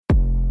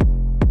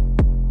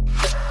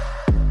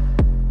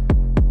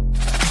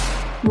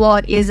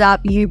What is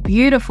up, you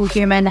beautiful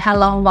human?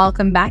 Hello and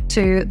welcome back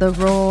to the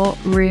Raw,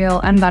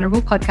 Real and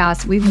Vulnerable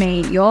podcast with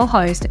me, your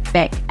host,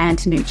 Beck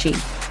Antonucci.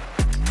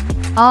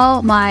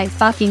 Oh my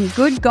fucking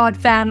good God,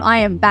 fam. I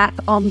am back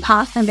on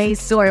Parthenon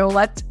soil.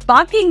 Let's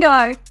fucking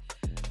go.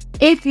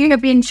 If you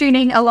have been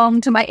tuning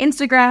along to my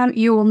Instagram,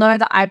 you will know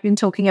that I've been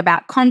talking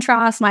about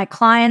contrast. My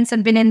clients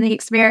have been in the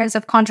experience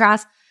of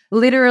contrast.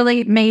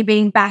 Literally, me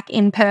being back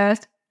in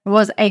Perth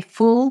was a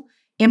full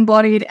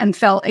embodied and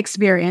felt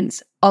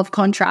experience of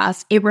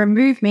contrast. It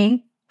removed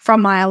me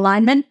from my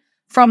alignment,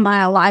 from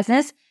my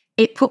aliveness.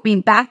 It put me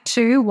back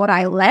to what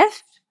I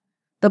left,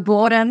 the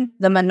boredom,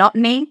 the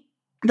monotony,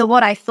 the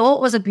what I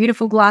thought was a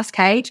beautiful glass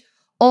cage,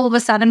 all of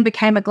a sudden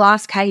became a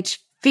glass cage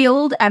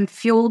filled and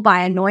fueled by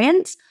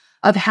annoyance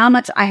of how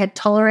much I had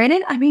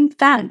tolerated. I mean,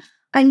 fam,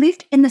 I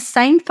lived in the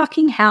same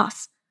fucking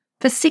house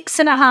for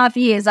 6.5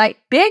 years.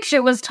 Bitch,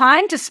 it was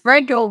time to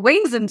spread your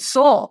wings and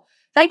soar.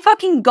 Thank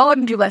fucking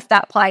God you left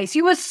that place.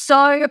 You were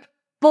so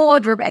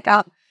bored,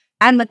 Rebecca.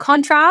 And the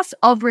contrast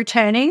of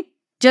returning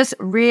just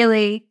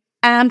really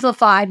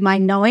amplified my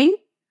knowing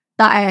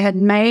that I had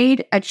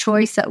made a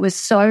choice that was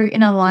so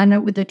in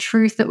alignment with the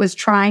truth that was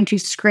trying to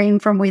scream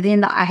from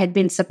within that I had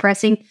been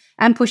suppressing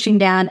and pushing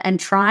down and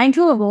trying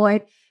to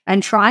avoid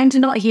and trying to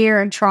not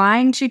hear and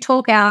trying to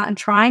talk out and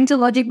trying to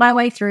logic my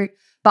way through.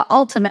 But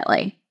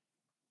ultimately,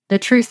 the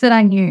truth that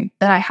I knew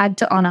that I had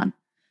to honor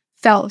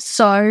felt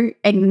so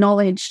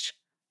acknowledged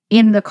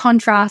in the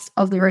contrast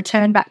of the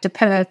return back to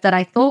Perth that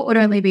I thought would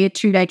only be a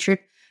 2-day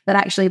trip that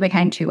actually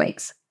became 2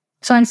 weeks.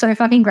 So I'm so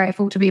fucking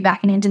grateful to be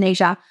back in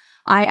Indonesia.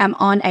 I am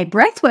on a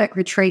breathwork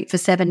retreat for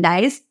 7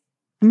 days.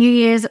 New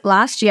Year's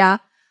last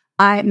year,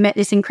 I met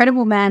this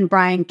incredible man,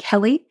 Brian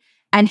Kelly,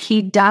 and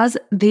he does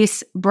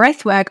this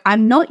breathwork.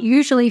 I'm not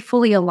usually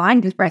fully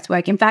aligned with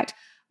breathwork. In fact,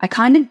 I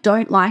kind of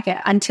don't like it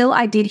until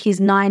I did his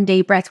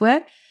 9D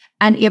breathwork,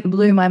 and it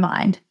blew my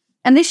mind.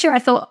 And this year I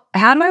thought,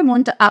 how do I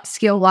want to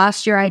upskill?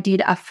 Last year I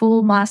did a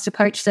full master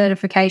coach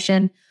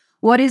certification.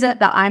 What is it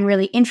that I'm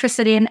really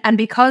interested in? And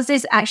because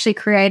this actually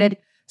created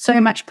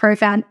so much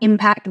profound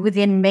impact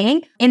within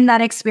me in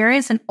that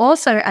experience, and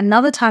also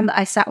another time that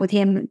I sat with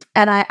him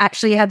and I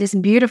actually had this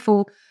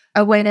beautiful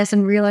awareness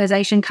and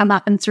realization come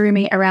up and through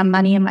me around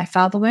money and my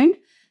father wound,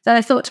 that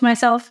I thought to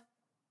myself,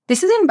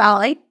 this is in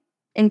Bali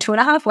in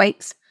 2.5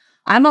 weeks.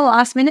 I'm a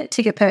last minute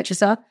ticket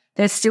purchaser.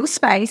 There's still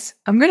space.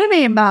 I'm going to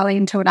be in Bali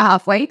in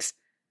 2.5 weeks.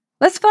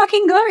 Let's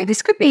fucking go.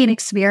 This could be an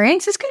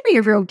experience. This could be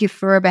a real gift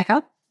for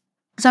Rebecca.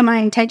 So my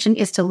intention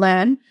is to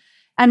learn.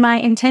 And my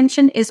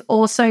intention is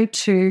also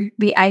to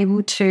be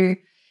able to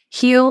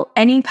heal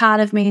any part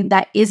of me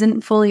that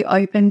isn't fully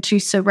open to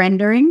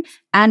surrendering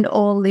and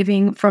or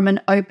living from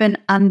an open,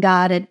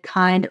 unguarded,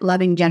 kind,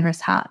 loving,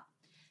 generous heart.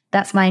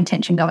 That's my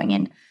intention going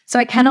in. So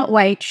I cannot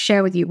wait to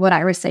share with you what I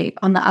receive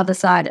on the other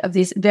side of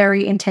this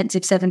very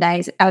intensive 7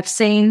 days. I've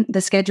seen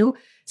the schedule.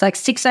 It's like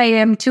 6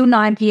 a.m. till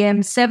 9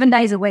 p.m., 7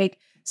 days a week.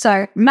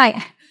 So, mate,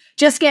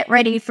 just get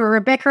ready for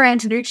Rebecca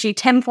Antonucci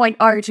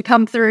 10.0 to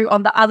come through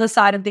on the other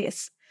side of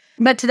this.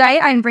 But today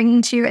I'm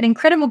bringing to you an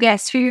incredible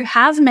guest who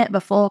has met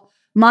before,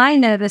 my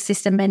nervous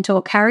system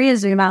mentor, Kari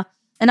Azuma.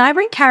 And I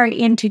bring Kari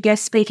in to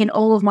guest speak in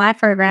all of my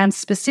programs,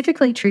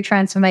 specifically True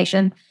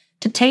Transformation,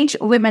 to teach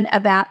women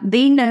about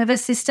the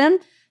nervous system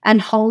and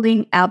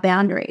holding our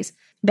boundaries.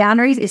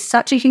 Boundaries is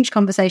such a huge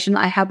conversation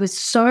I have with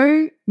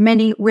so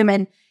many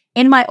women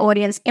in my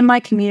audience, in my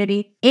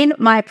community, in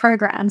my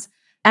programs.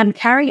 And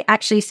Kari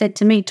actually said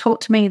to me,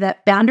 taught to me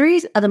that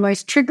boundaries are the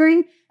most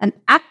triggering and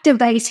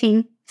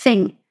activating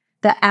thing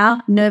that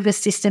our nervous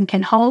system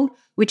can hold,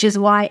 which is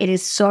why it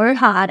is so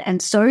hard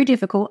and so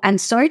difficult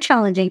and so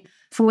challenging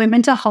for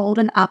women to hold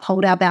and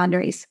uphold our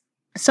boundaries.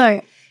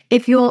 So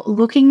if you're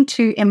looking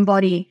to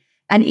embody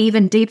an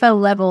even deeper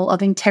level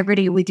of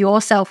integrity with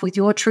yourself, with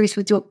your truth,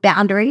 with your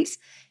boundaries,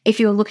 if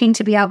you're looking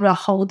to be able to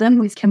hold them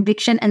with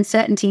conviction and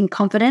certainty and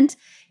confidence,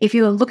 if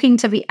you're looking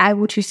to be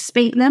able to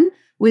speak them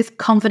with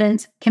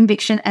confidence,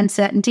 conviction, and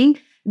certainty,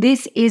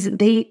 this is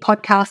the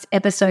podcast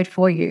episode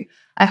for you.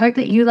 I hope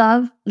that you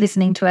love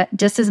listening to it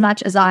just as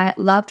much as I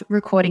loved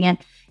recording it.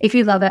 If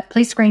you love it,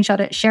 please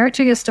screenshot it, share it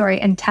to your story,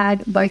 and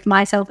tag both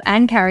myself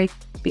and Kari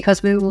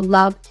because we will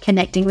love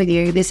connecting with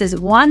you. This is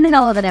one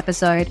hell of an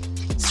episode.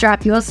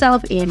 Strap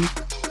yourself in.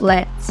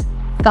 Let's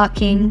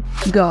fucking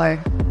go.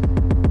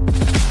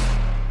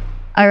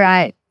 All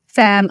right,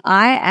 fam,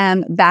 I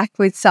am back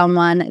with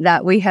someone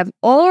that we have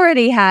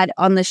already had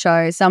on the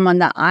show, someone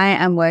that I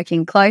am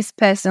working close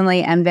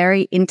personally and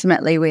very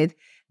intimately with,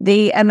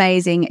 the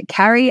amazing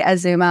Kari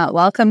Azuma.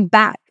 Welcome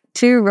back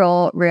to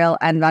Raw, Real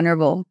and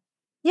Vulnerable.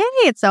 Yay,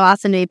 it's so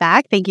awesome to be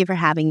back. Thank you for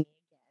having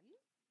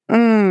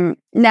me.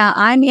 Now,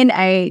 I'm in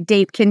a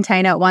deep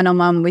container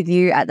one-on-one with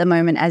you at the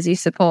moment as you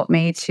support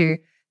me to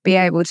be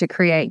able to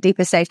create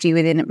deeper safety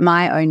within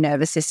my own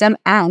nervous system.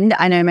 And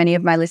I know many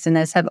of my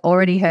listeners have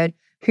already heard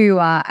who you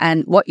are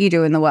and what you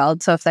do in the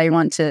world. So if they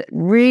want to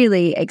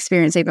really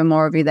experience even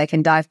more of you, they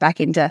can dive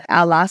back into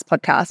our last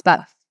podcast.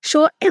 But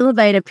short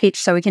elevator pitch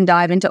so we can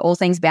dive into all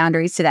things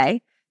boundaries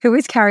today. Who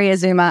is Kari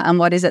Azuma and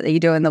what is it that you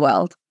do in the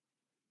world?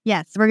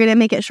 Yes, we're going to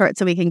make it short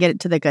so we can get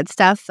to the good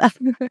stuff.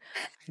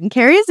 I'm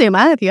Kari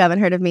Azuma, if you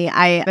haven't heard of me.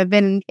 I have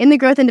been in the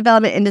growth and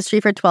development industry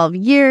for 12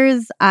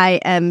 years.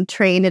 I am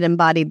trained in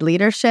embodied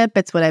leadership.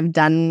 It's what I've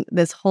done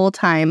this whole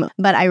time.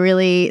 But I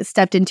really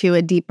stepped into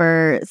a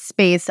deeper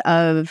space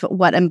of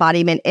what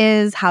embodiment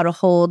is, how to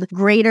hold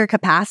greater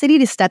capacity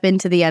to step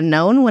into the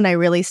unknown when I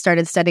really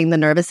started studying the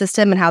nervous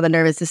system and how the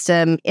nervous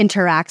system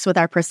interacts with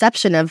our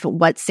perception of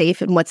what's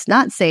safe and what's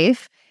not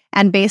safe.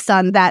 And based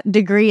on that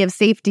degree of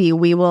safety,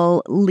 we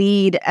will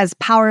lead as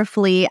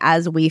powerfully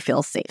as we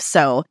feel safe.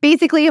 So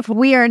basically, if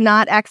we are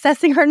not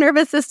accessing our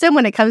nervous system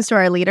when it comes to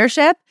our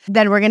leadership,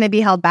 then we're going to be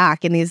held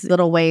back in these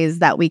little ways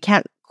that we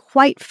can't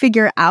quite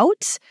figure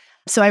out.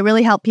 So I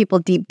really help people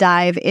deep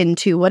dive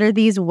into what are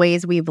these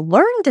ways we've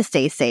learned to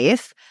stay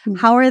safe?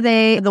 How are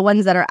they, the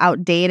ones that are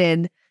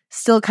outdated,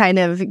 still kind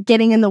of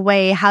getting in the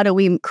way? How do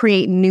we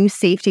create new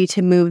safety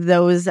to move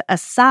those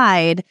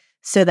aside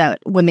so that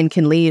women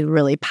can lead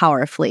really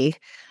powerfully?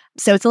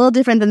 So it's a little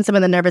different than some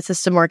of the nervous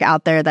system work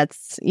out there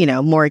that's,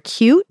 more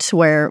acute,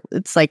 where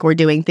it's like we're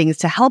doing things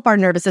to help our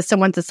nervous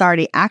system once it's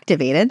already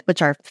activated,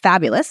 which are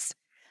fabulous.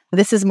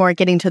 This is more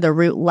getting to the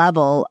root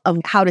level of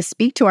how to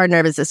speak to our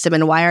nervous system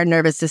and why our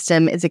nervous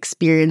system is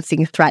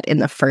experiencing threat in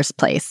the first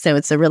place. So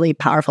it's a really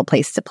powerful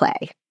place to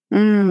play.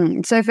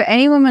 So for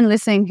any woman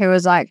listening who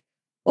is like,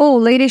 oh,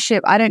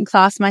 leadership, I don't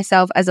class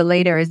myself as a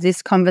leader. Is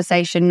this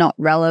conversation not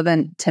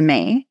relevant to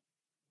me?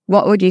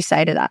 What would you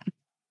say to that?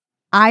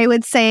 I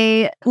would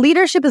say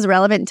leadership is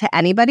relevant to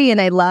anybody, and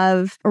I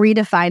love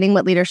redefining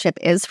what leadership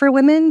is for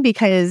women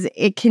because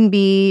it can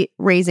be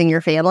raising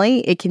your family,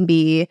 it can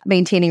be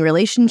maintaining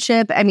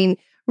relationship. I mean,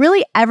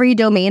 really every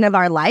domain of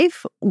our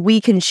life,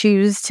 we can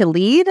choose to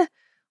lead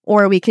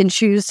or we can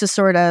choose to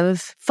sort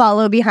of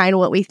follow behind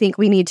what we think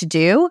we need to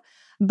do.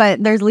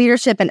 But there's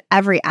leadership in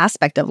every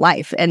aspect of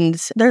life, and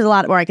there's a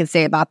lot more I can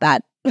say about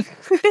that. This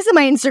is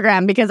my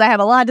Instagram because I have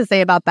a lot to say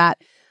about that.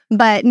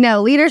 But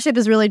no, leadership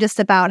is really just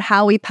about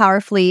how we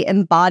powerfully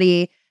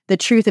embody the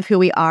truth of who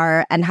we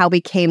are and how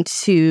we came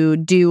to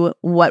do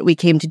what we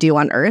came to do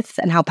on earth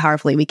and how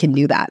powerfully we can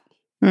do that.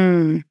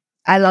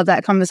 I love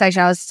that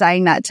conversation. I was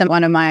saying that to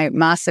one of my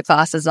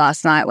masterclasses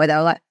last night where they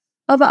were like,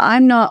 oh, but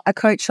I'm not a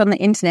coach on the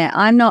internet.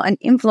 I'm not an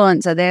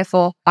influencer.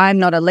 Therefore, I'm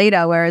not a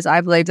leader. Whereas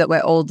I believe that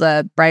we're all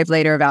the brave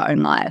leader of our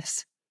own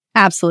lives.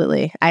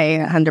 Absolutely.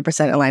 I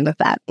 100% aligned with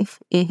that.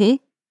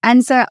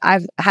 And so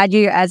I've had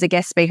you as a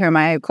guest speaker in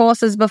my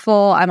courses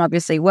before. I'm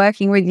obviously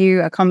working with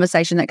you. A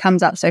conversation that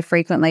comes up so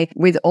frequently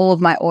with all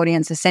of my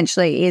audience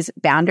essentially is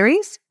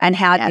boundaries and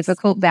how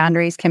difficult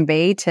boundaries can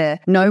be to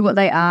know what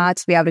they are,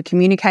 to be able to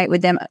communicate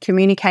with them,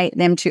 communicate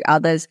them to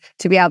others,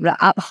 to be able to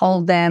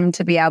uphold them,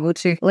 to be able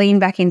to lean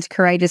back into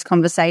courageous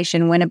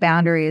conversation when a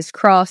boundary is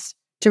crossed,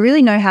 to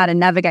really know how to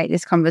navigate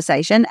this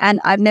conversation. And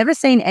I've never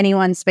seen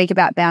anyone speak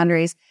about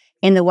boundaries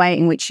in the way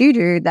in which you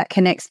do that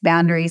connects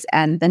boundaries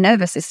and the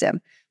nervous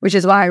system, which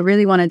is why I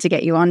really wanted to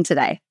get you on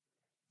today.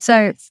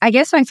 So I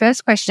guess my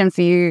first question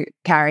for you,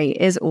 Kari,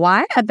 is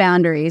why are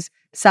boundaries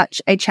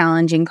such a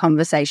challenging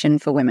conversation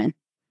for women?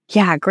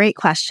 Yeah, great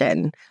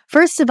question.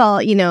 First of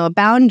all, a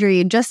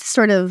boundary, just to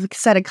sort of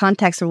set a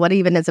context of what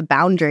even is a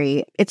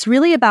boundary, it's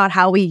really about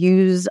how we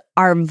use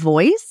our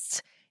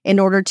voice in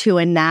order to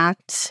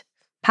enact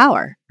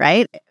power,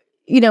 right?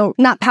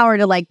 Not power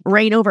to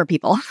reign over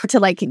people,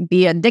 to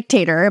be a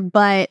dictator,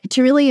 but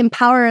to really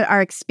empower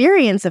our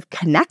experience of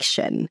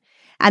connection.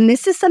 And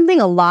this is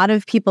something a lot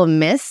of people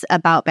miss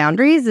about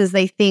boundaries is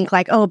they think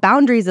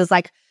boundaries is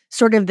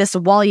sort of this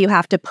wall you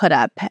have to put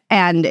up.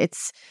 And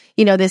it's,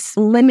 this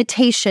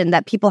limitation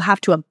that people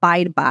have to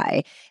abide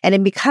by. And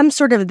it becomes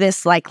sort of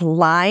this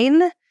line,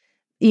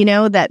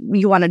 that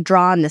you want to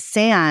draw in the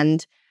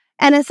sand.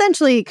 And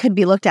essentially it could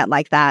be looked at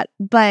like that.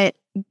 But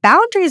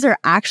boundaries are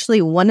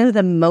actually one of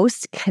the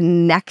most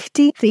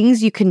connecting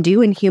things you can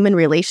do in human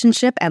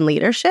relationship and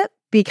leadership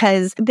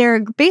because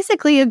they're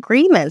basically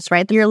agreements,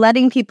 right? You're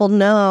letting people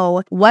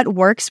know what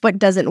works, what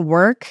doesn't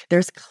work.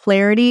 There's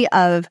clarity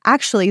of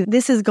actually,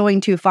 this is going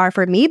too far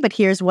for me, but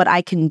here's what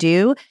I can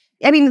do.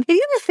 I mean, if you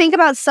ever think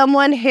about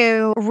someone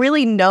who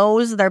really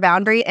knows their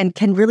boundary and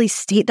can really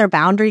state their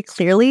boundary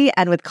clearly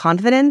and with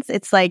confidence,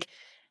 it's like,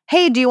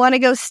 hey, do you want to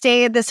go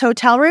stay at this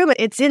hotel room?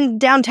 It's in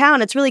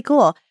downtown. It's really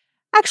cool.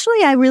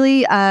 Actually, I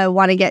really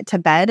want to get to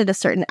bed at a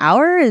certain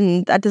hour,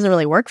 and that doesn't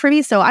really work for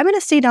me. So I'm going to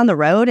stay down the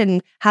road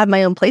and have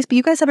my own place, but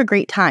you guys have a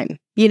great time.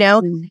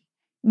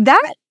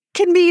 That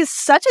can be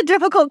such a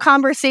difficult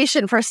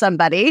conversation for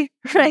somebody,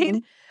 right?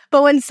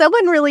 But when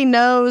someone really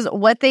knows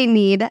what they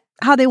need,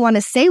 how they want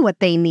to say what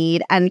they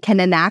need, and can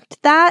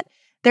enact that,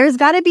 there's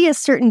got to be a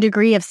certain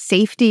degree of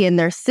safety in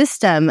their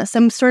system,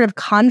 some sort of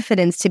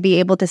confidence to be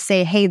able to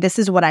say, hey, this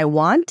is what I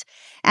want.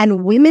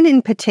 And women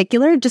in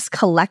particular, just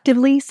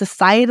collectively,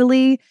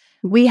 societally,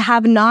 we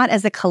have not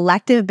as a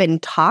collective been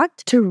taught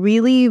to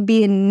really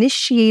be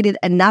initiated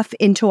enough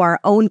into our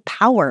own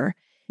power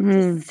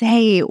to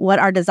say what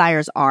our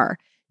desires are,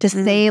 to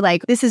say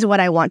this is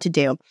what I want to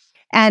do.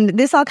 And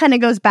this all kind of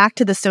goes back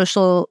to the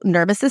social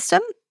nervous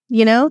system.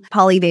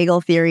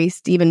 Polyvagal theory,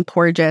 Stephen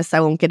Porges. I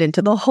won't get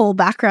into the whole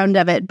background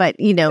of it, but,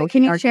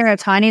 Can you share a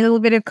tiny little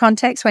bit of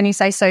context when you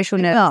say social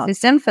nervous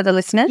system for the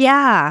listeners?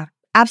 Yeah,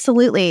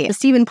 absolutely.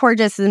 Stephen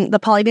Porges and the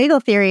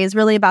polyvagal theory is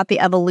really about the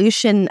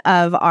evolution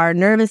of our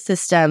nervous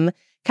system,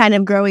 kind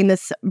of growing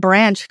this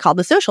branch called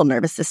the social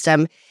nervous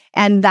system.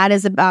 And that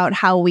is about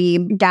how we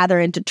gather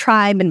into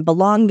tribe and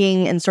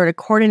belonging and sort of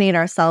coordinate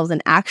ourselves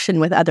in action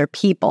with other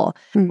people,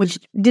 which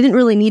didn't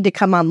really need to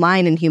come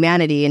online in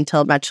humanity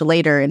until much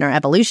later in our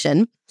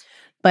evolution,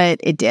 but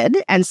it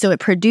did. And so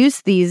it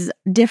produced these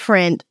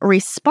different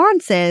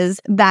responses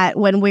that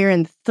when we're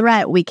in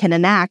threat, we can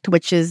enact,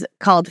 which is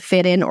called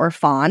fit in or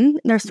fawn.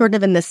 They're sort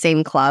of in the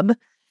same club.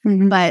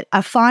 But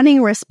a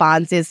fawning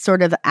response is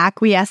sort of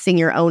acquiescing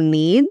your own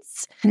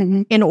needs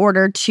in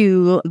order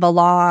to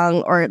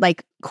belong, or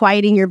like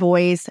quieting your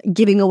voice,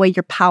 giving away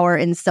your power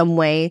in some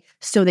way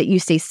so that you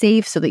stay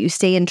safe, so that you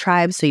stay in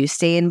tribe, so you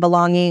stay in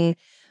belonging.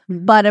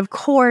 But of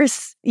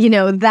course,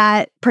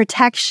 that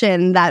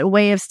protection, that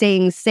way of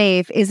staying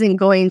safe isn't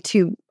going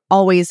to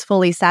always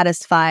fully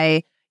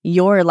satisfy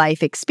your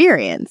life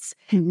experience.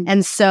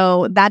 And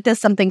so that does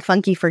something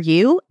funky for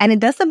you, and it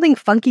does something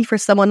funky for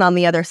someone on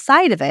the other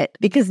side of it,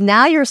 because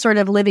now you're sort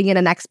of living in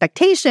an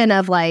expectation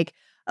of like,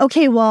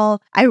 okay,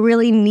 well, I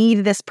really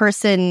need this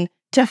person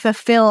to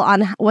fulfill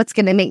on what's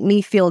going to make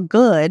me feel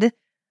good.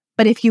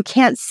 But if you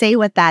can't say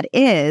what that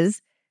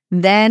is,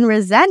 then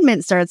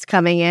resentment starts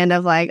coming in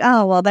of like,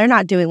 oh, well, they're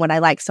not doing what I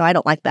like, so I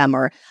don't like them,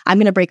 or I'm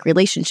going to break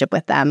relationship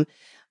with them.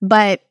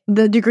 But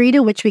the degree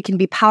to which we can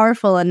be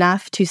powerful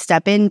enough to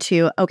step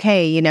into,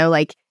 okay,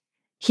 like,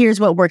 here's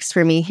what works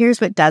for me,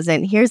 here's what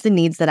doesn't, here's the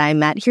needs that I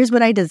met, here's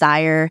what I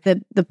desire.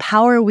 The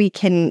power we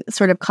can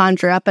sort of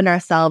conjure up in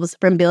ourselves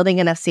from building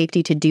enough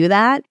safety to do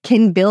that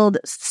can build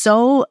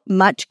so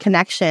much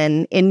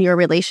connection in your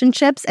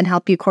relationships and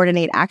help you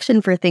coordinate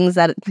action for things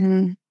that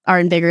are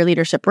in bigger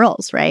leadership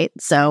roles, right?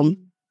 So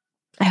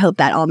I hope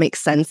that all makes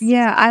sense.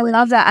 Yeah, I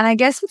love that. And I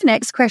guess the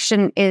next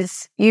question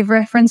is, you've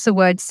referenced the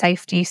word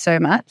safety so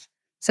much.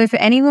 So for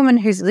any woman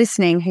who's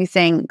listening who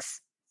thinks,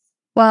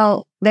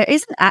 well, there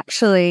isn't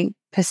actually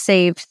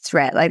perceived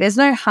threat, like there's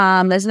no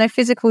harm, there's no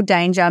physical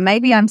danger.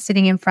 Maybe I'm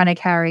sitting in front of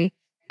Kari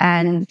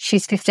and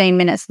she's 15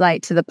 minutes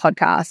late to the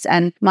podcast,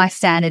 and my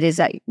standard is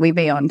that we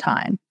be on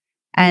time.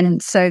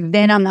 And so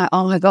then I'm like,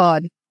 oh my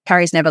God,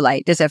 Kari's never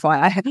late, just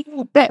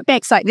FYI.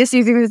 Beck's like, this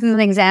is an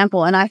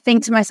example. And I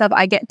think to myself,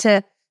 I get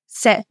to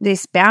set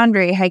this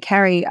boundary. Hey,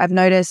 Kari, I've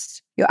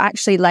noticed you're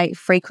actually late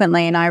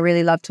frequently and I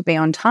really love to be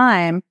on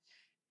time.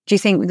 Do you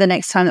think the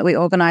next time that we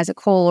organize a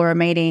call or a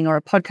meeting or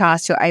a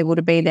podcast, you're able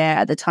to be there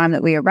at the time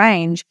that we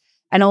arrange?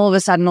 And all of a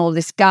sudden, all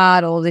this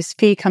guard, all this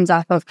fear comes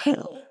up of,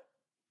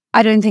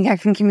 I don't think I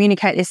can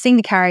communicate this thing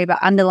to Kari,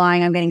 but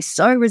underlying, I'm getting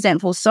so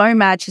resentful, so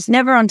mad. She's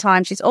never on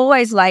time. She's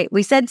always late.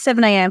 We said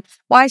 7 a.m.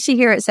 Why is she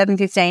here at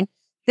 7:15?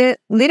 There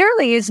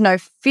literally is no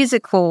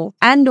physical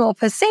and or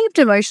perceived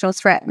emotional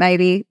threat,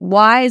 maybe.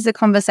 Why is the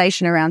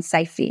conversation around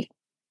safety?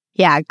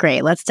 Yeah,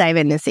 great. Let's dive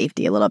into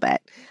safety a little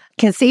bit.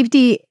 Because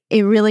safety,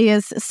 it really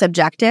is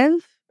subjective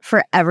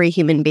for every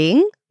human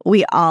being.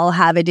 We all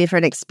have a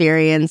different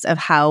experience of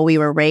how we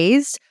were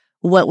raised,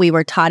 what we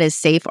were taught is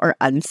safe or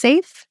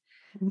unsafe.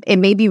 It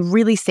may be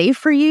really safe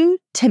for you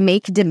to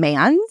make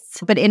demands,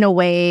 but in a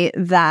way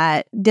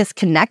that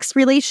disconnects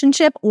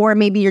relationship, or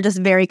maybe you're just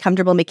very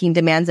comfortable making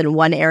demands in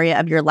one area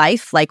of your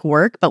life, like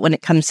work, but when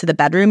it comes to the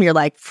bedroom, you're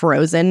like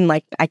frozen,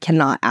 like I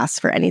cannot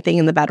ask for anything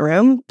in the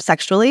bedroom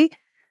sexually.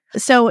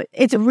 So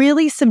it's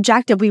really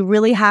subjective. We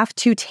really have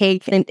to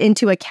take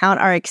into account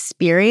our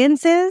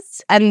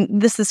experiences.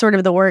 And this is sort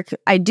of the work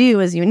I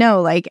do, as you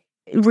know, like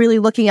really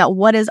looking at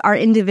what is our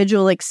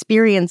individual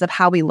experience of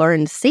how we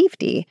learned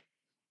safety.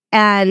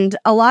 And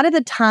a lot of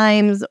the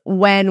times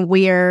when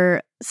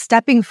we're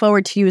stepping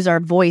forward to use our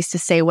voice to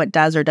say what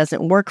does or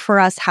doesn't work for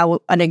us,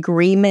 how an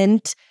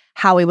agreement,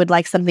 how we would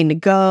like something to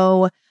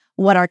go,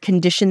 what our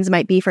conditions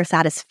might be for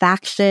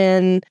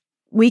satisfaction,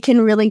 we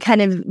can really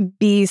kind of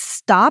be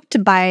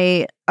stopped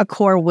by a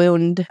core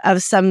wound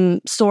of some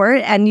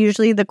sort. And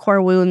usually the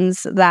core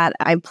wounds that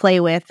I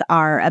play with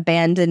are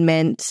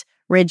abandonment,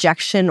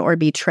 rejection, or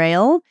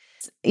betrayal.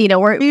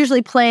 We're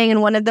usually playing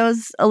in one of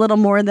those a little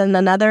more than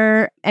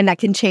another, and that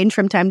can change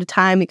from time to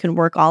time. You can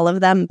work all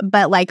of them.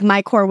 But like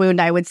my core wound,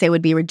 I would say,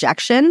 would be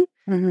rejection.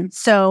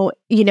 So,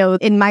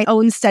 in my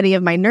own study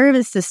of my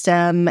nervous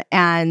system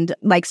and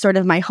like sort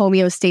of my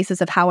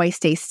homeostasis of how I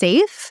stay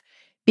safe,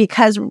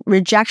 because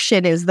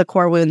rejection is the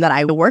core wound that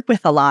I work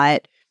with a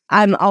lot,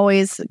 I'm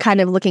always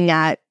kind of looking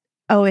at,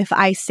 oh, if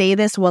I say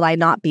this, will I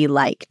not be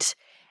liked?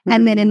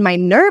 And then in my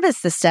nervous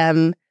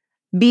system,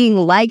 being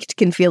liked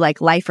can feel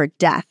like life or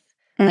death.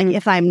 Like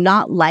if I'm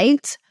not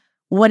liked,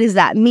 what does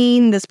that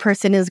mean? This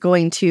person is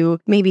going to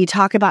maybe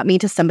talk about me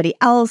to somebody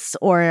else,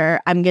 or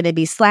I'm going to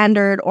be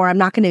slandered, or I'm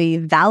not going to be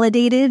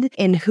validated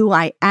in who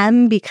I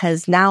am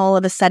because now all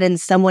of a sudden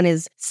someone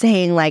is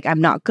saying like I'm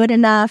not good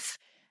enough.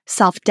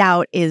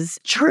 Self-doubt is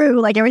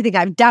true. Like everything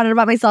I've doubted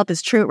about myself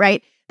is true,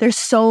 right? There's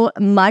so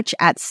much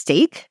at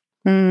stake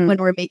when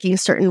we're making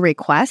certain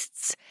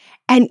requests.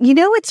 And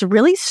it's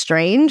really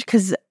strange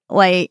because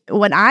like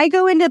when I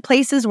go into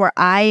places where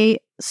I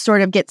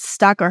sort of get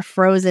stuck or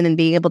frozen in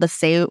being able to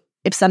say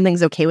if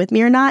something's okay with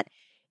me or not,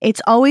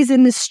 it's always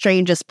in the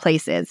strangest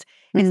places.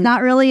 It's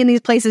not really in these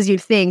places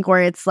you'd think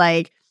where it's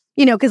like,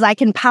 because I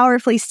can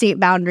powerfully state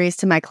boundaries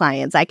to my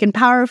clients. I can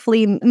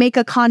powerfully make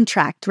a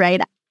contract,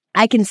 right?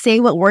 I can say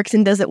what works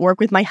and doesn't work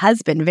with my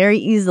husband very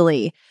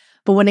easily.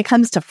 But when it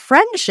comes to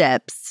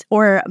friendships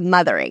or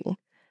mothering,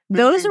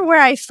 those are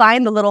where I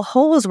find the little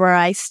holes where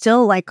I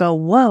still like go,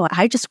 whoa,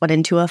 I just went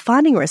into a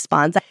fawning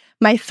response.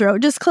 My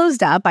throat just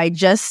closed up. I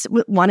just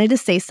wanted to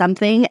say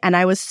something. And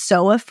I was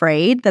so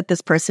afraid that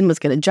this person was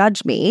going to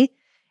judge me.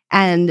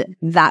 And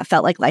that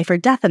felt like life or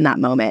death in that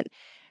moment.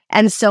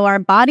 And so our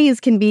bodies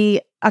can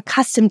be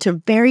accustomed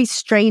to very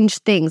strange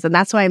things. And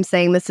that's why I'm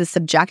saying this is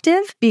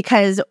subjective,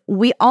 because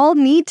we all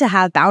need to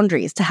have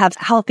boundaries to have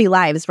healthy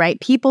lives, right?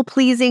 People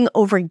pleasing,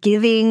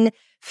 overgiving,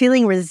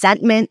 feeling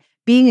resentment,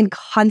 being in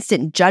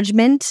constant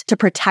judgment to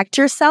protect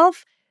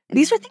yourself.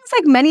 These are things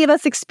like many of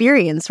us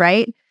experience,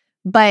 right?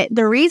 But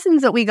the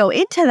reasons that we go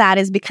into that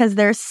is because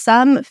there's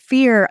some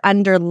fear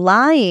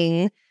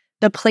underlying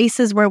the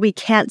places where we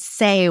can't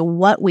say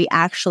what we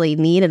actually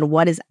need and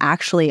what is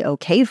actually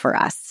okay for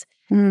us.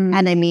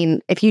 And I mean,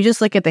 if you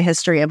just look at the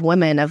history of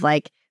women, of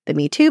like the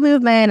Me Too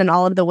movement and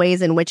all of the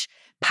ways in which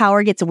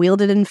power gets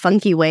wielded in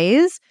funky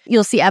ways,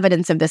 you'll see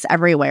evidence of this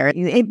everywhere.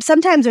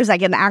 Sometimes there's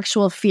like an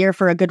actual fear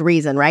for a good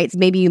reason, right?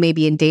 Maybe you may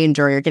be in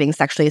danger or you're getting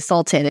sexually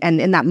assaulted. And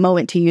in that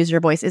moment to use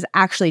your voice is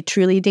actually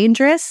truly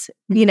dangerous,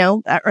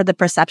 or the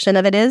perception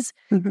of it is.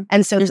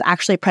 And so there's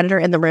actually a predator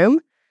in the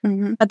room.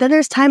 But then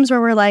there's times where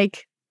we're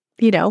like,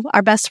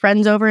 our best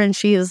friend's over and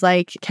she is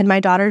like, can my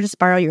daughter just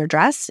borrow your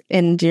dress?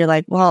 And you're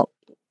like, well,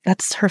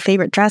 that's her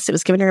favorite dress. It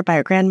was given her by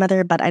her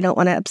grandmother, but I don't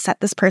want to upset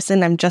this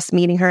person. I'm just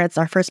meeting her. It's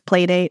our first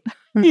play date,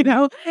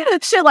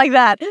 shit like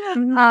that.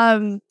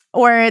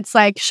 Or it's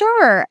like,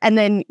 sure. And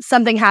then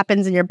something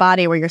happens in your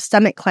body where your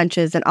stomach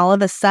clenches and all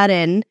of a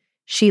sudden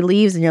she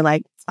leaves and you're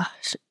like, oh,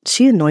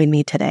 she annoyed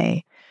me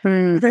today.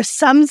 There's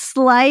some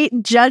slight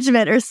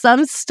judgment or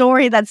some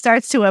story that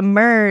starts to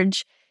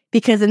emerge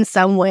because in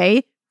some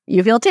way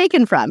you feel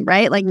taken from,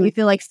 right? Like you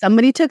feel like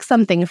somebody took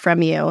something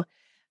from you.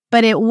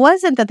 But it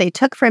wasn't that they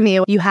took from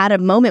you. You had a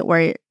moment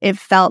where it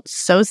felt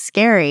so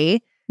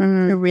scary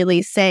to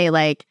really say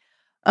like,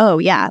 oh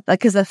yeah,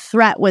 because the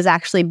threat was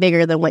actually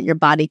bigger than what your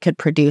body could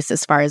produce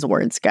as far as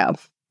words go.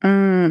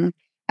 And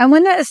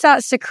when that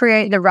starts to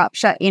create the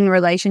rupture in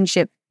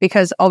relationship,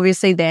 because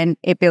obviously then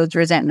it builds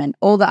resentment,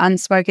 all the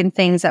unspoken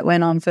things that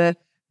went on for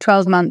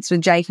 12 months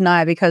with Jake and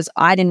I, because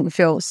I didn't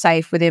feel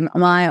safe within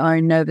my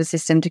own nervous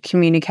system to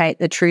communicate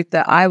the truth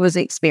that I was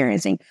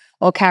experiencing.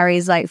 Or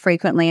Kari's like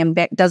frequently, and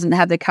Beck doesn't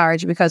have the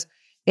courage because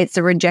it's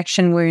a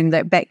rejection wound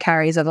that Beck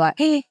carries of like,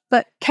 hey,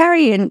 but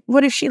Kari, and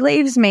what if she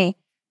leaves me?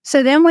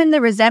 So then when the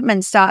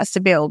resentment starts to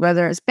build,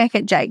 whether it's Beck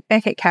at Jake,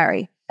 Beck at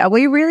Kari, are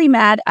we really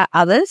mad at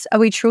others? Are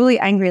we truly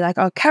angry? Like,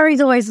 oh,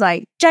 Kari's always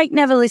like, Jake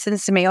never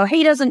listens to me, or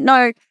he doesn't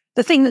know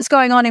the thing that's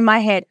going on in my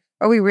head.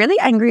 Are we really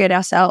angry at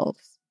ourselves?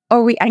 Or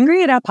are we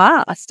angry at our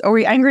past? Or are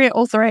we angry at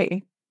all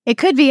three? It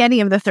could be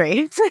any of the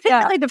three. It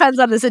really depends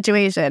on the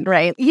situation,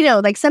 right?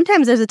 Like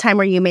sometimes there's a time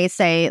where you may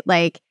say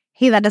like,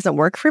 hey, that doesn't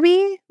work for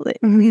me.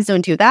 Please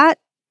don't do that.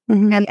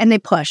 And they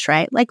push,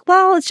 right? Like,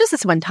 well, it's just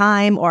this one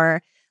time.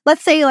 Or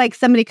let's say like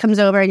somebody comes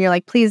over and you're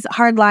like, please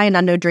hard line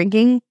on no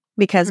drinking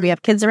because we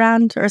have kids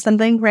around or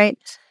something, right?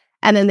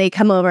 And then they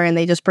come over and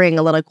they just bring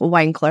a little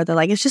wine cooler. They're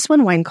like, it's just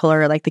one wine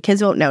cooler. Like the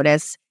kids won't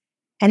notice.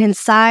 And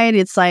inside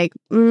it's like,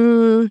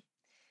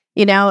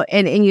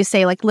 and you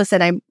say like,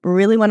 listen, I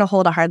really want to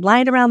hold a hard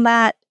line around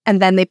that.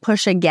 And then they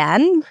push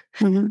again,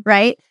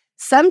 right?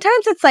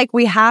 Sometimes it's like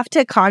we have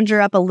to conjure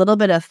up a little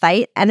bit of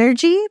fight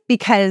energy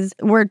because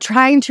we're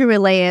trying to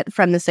relay it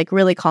from this like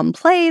really calm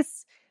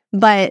place.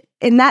 But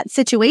in that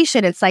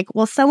situation, it's like,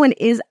 well, someone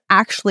is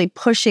actually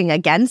pushing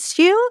against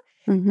you.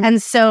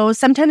 And so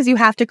sometimes you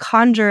have to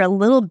conjure a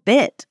little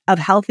bit of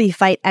healthy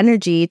fight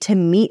energy to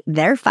meet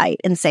their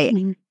fight and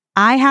say,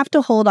 I have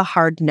to hold a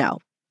hard no.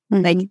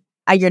 Like,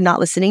 you're not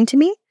listening to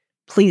me.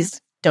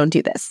 Please don't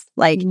do this.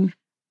 Like,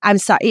 I'm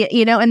sorry,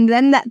 and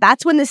then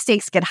that's when the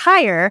stakes get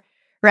higher,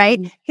 right?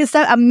 Because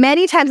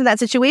many times in that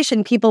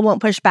situation, people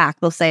won't push back.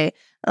 They'll say,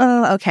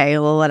 oh, okay,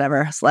 well,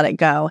 whatever, just let it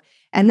go.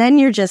 And then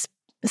you're just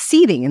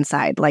seething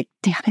inside, like,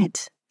 damn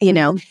it,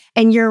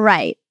 And you're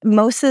right.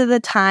 Most of the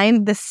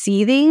time, the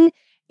seething,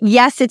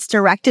 yes, it's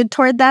directed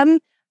toward them,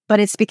 but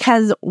it's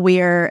because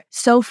we're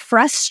so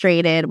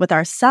frustrated with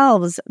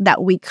ourselves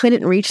that we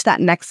couldn't reach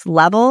that next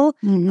level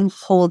of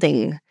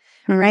holding,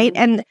 right?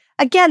 And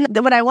again,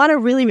 what I want to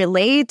really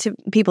relay to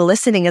people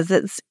listening is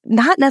it's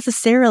not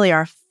necessarily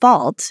our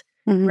fault,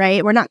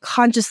 right? We're not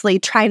consciously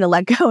trying to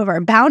let go of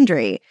our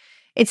boundary.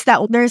 It's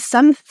that there's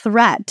some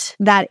threat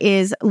that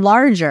is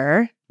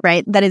larger,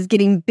 right? That is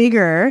getting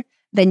bigger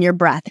than your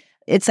breath.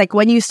 It's like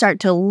when you start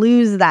to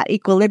lose that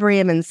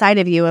equilibrium inside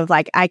of you of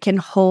like, I can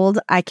hold.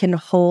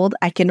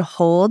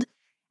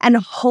 And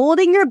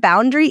holding your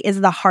boundary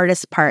is the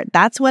hardest part.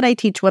 That's what I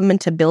teach women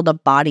to build a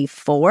body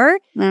for.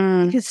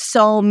 Because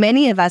so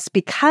many of us,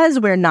 because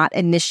we're not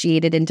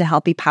initiated into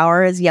healthy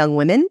power as young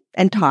women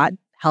and taught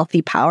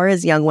healthy power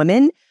as young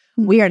women,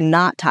 we are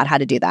not taught how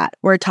to do that.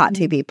 We're taught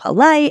to be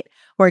polite.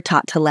 We're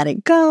taught to let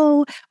it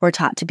go. We're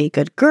taught to be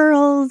good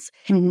girls.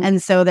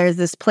 And so there's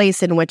this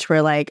place in which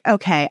we're like,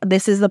 okay,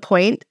 this is the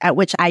point at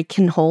which I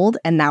can hold,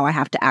 and now I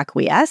have to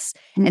acquiesce.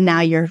 And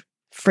now you're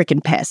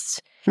freaking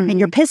pissed. And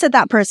you're pissed at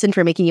that person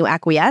for making you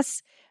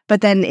acquiesce.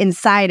 But then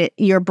inside it,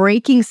 you're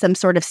breaking some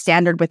sort of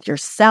standard with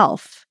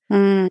yourself.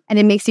 And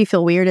it makes you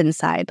feel weird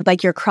inside.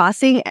 Like you're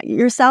crossing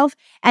yourself.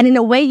 And in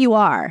a way you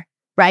are,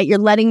 right? You're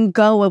letting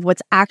go of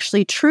what's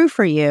actually true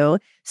for you.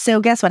 So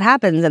guess what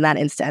happens in that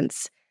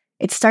instance?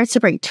 It starts to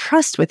break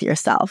trust with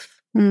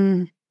yourself.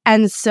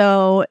 And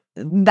so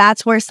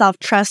that's where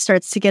self-trust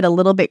starts to get a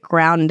little bit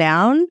ground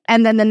down.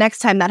 And then the next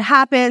time that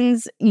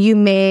happens, you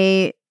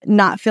may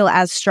not feel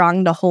as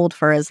strong to hold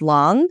for as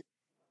long.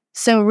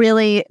 So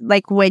really,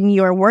 like when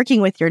you're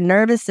working with your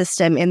nervous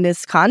system in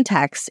this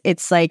context,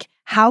 it's like,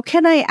 how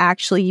can I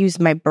actually use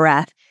my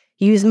breath,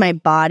 use my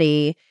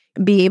body,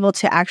 be able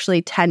to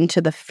actually tend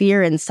to the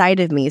fear inside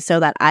of me so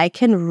that I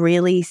can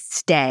really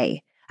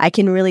stay. I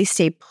can really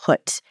stay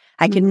put.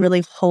 I can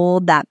really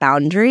hold that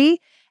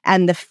boundary,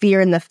 and the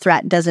fear and the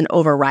threat doesn't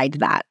override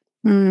that.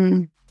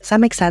 Does that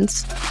make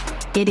sense?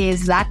 It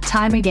is that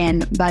time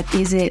again, but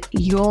is it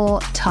your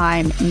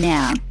time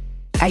now?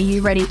 Are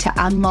you ready to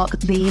unlock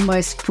the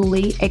most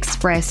fully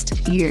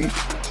expressed you?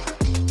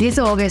 This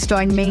August,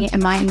 join me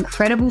and my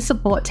incredible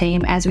support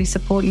team as we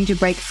support you to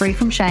break free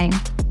from shame,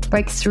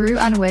 break through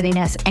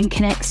unworthiness, and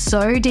connect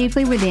so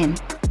deeply within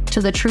to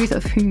the truth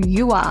of who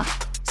you are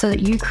so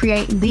that you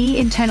create the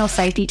internal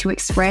safety to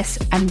express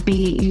and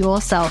be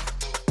yourself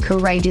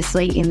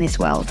courageously in this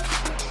world.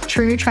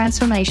 True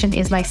Transformation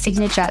is my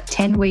signature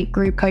 10-week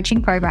group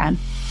coaching program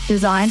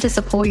designed to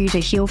support you to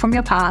heal from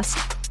your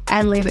past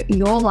and live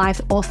your life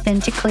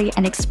authentically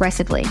and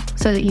expressively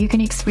so that you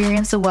can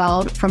experience the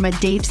world from a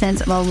deep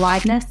sense of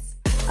aliveness,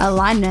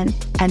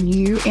 alignment, and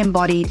you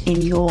embodied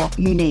in your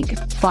unique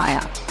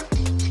fire.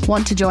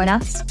 Want to join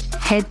us?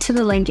 Head to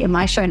the link in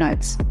my show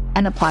notes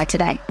and apply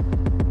today.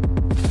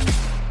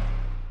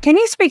 Can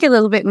you speak a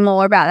little bit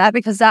more about that?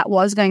 Because that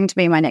was going to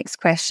be my next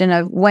question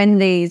of when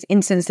these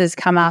instances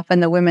come up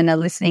and the women are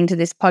listening to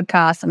this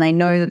podcast and they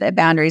know that their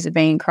boundaries are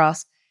being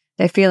crossed,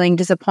 they're feeling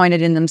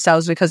disappointed in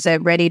themselves because they're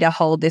ready to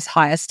hold this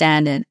higher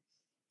standard.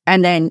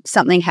 And then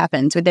something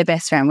happens with their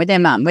best friend, with their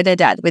mum, with their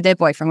dad, with their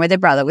boyfriend, with their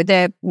brother, with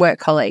their work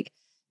colleague.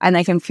 And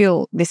they can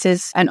feel this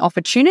is an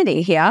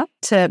opportunity here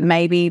to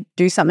maybe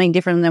do something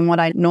different than what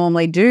I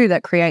normally do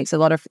that creates a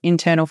lot of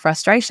internal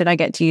frustration. I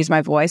get to use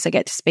my voice, I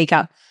get to speak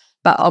up.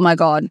 But oh my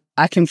God,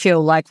 I can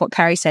feel like what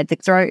Kari said, the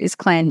throat is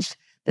clenched,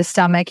 the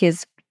stomach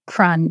is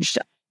crunched,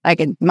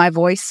 like my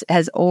voice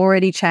has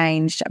already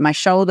changed, my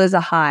shoulders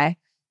are high,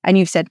 and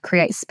you've said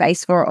create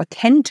space for it or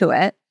tend to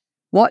it.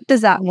 What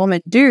does that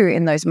woman do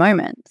in those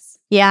moments?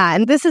 Yeah,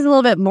 and this is a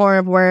little bit more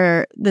of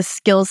where the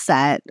skill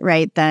set,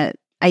 right, that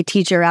I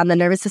teach around the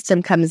nervous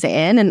system comes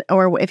in. And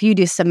or if you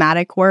do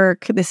somatic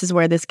work, this is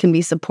where this can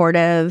be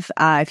supportive.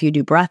 If you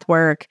do breath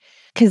work,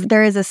 because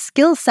there is a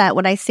skill set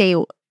when I say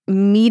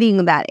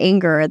meeting that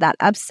anger, that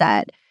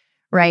upset,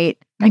 right?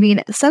 I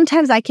mean,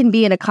 sometimes I can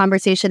be in a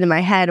conversation in my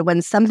head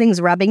when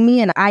something's rubbing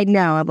me and I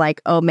know I'm like,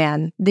 oh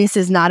man, this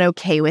is not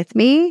okay with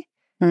me.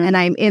 And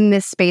I'm in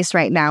this space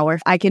right now where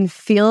I can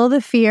feel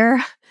the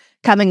fear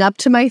coming up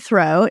to my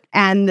throat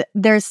and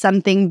there's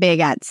something big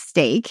at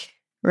stake,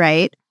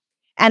 right?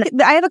 And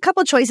I have a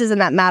couple choices in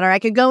that matter. I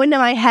could go into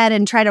my head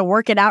and try to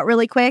work it out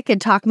really quick and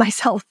talk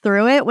myself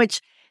through it,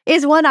 which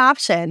is one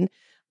option.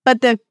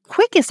 But the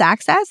quickest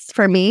access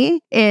for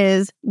me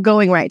is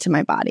going right to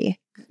my body.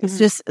 It's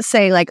just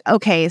say like,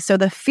 okay, so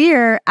the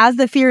fear, as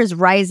the fear is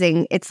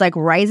rising, it's like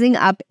rising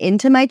up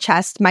into my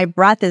chest. My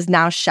breath is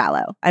now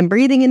shallow. I'm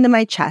breathing into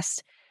my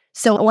chest.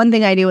 So one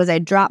thing I do is I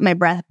drop my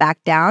breath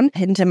back down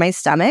into my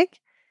stomach.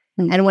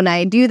 And when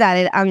I do that,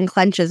 it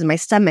unclenches my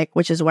stomach,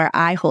 which is where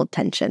I hold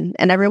tension.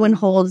 And everyone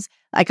holds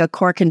like a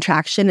core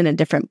contraction in a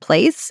different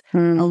place. A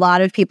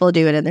lot of people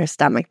do it in their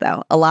stomach,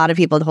 though. A lot of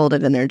people hold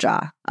it in their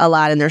jaw, a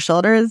lot in their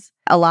shoulders,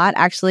 a lot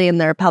actually in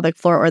their pelvic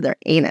floor or their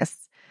anus.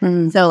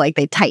 So like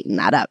they tighten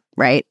that up,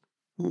 right?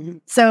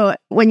 So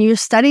when you're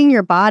studying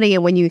your body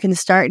and when you can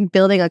start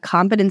building a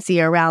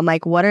competency around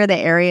like, what are the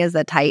areas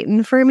that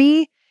tighten for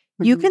me?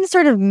 You can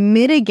sort of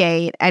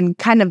mitigate and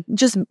kind of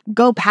just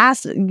go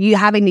past you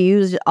having to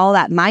use all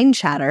that mind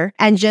chatter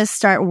and just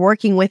start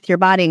working with your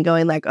body and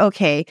going like,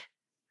 okay,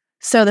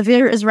 so the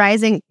fear is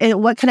rising.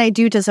 What can I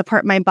do to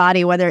support my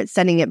body, whether it's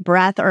sending it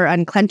breath or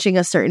unclenching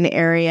a certain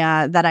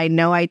area that I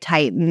know I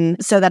tighten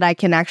so that I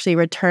can actually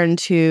return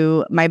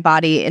to my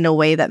body in a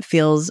way that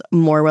feels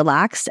more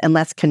relaxed and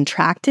less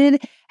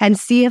contracted and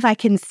see if I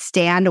can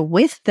stand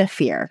with the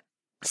fear.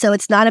 So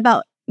it's not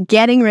about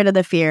getting rid of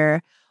the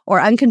fear or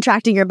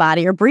uncontracting your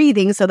body or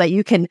breathing so that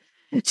you can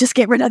just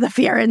get rid of the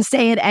fear and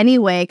say it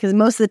anyway, because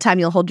most of the time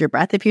you'll hold your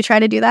breath if you try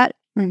to do that.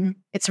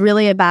 It's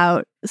really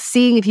about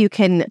seeing if you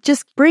can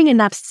just bring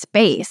enough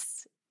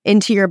space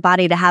into your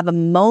body to have a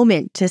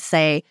moment to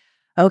say,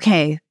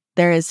 okay,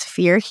 there is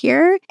fear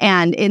here.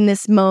 And in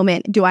this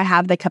moment, do I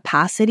have the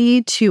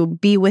capacity to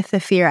be with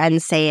the fear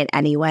and say it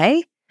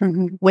anyway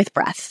with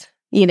breath,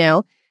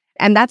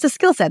 And that's a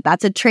skill set.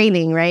 That's a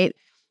training, right?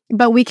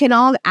 But we can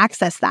all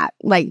access that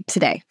like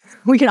today.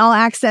 We can all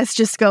access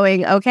just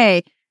going,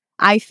 okay,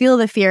 I feel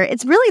the fear.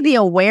 It's really the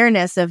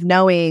awareness of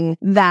knowing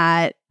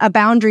that a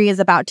boundary is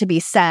about to be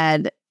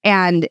said.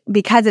 And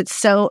because it's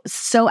so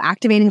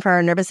activating for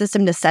our nervous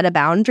system to set a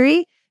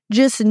boundary,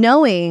 just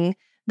knowing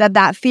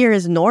that fear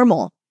is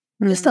normal.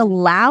 Just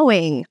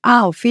allowing,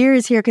 fear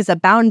is here because a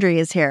boundary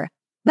is here.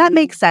 That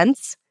makes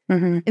sense.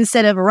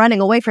 Instead of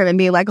running away from it and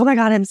being like, oh my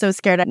God, I'm so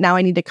scared. Now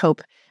I need to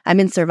cope. I'm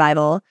in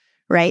survival,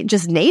 right?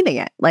 Just naming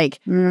it. Like,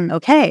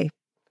 okay,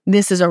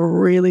 this is a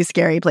really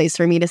scary place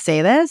for me to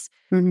say this.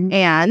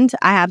 And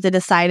I have to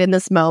decide in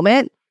this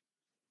moment,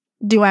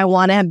 do I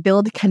want to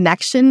build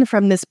connection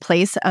from this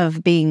place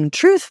of being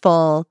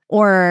truthful,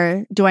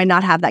 or do I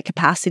not have that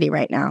capacity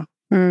right now?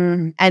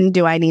 And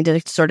do I need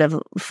to sort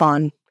of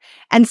fawn?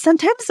 And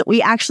sometimes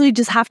we actually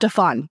just have to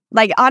fawn.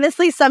 Like,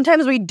 honestly,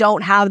 sometimes we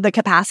don't have the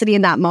capacity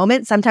in that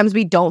moment. Sometimes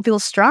we don't feel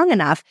strong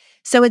enough.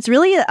 So it's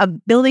really a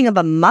building of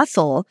a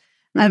muscle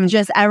of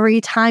just every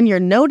time you're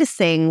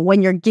noticing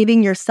when you're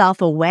giving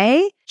yourself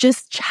away,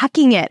 just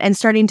checking it and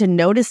starting to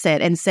notice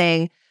it and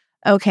saying,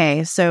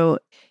 okay, so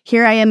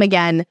here I am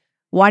again,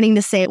 wanting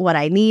to say what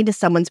I need.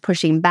 Someone's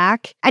pushing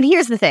back. And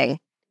here's the thing.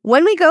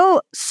 When we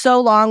go so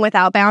long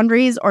without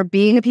boundaries or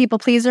being a people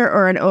pleaser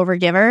or an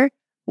overgiver,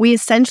 we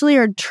essentially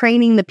are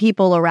training the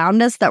people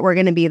around us that we're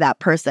going to be that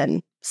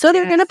person. So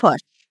they're going to push.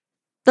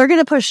 They're going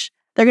to push.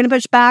 They're going to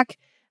push back.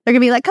 They're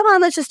going to be like, come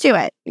on, let's just do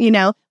it.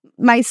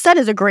 My son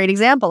is a great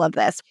example of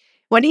this.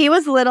 When he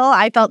was little,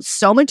 I felt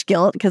so much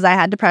guilt because I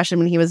had depression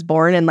when he was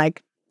born. And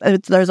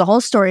there's a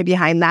whole story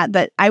behind that,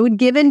 but I would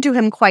give in to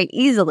him quite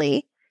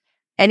easily.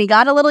 And he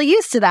got a little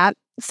used to that.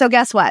 So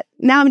guess what?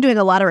 Now I'm doing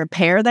a lot of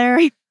repair there.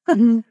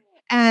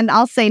 And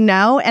I'll say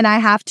no. And I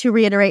have to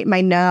reiterate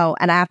my no.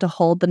 And I have to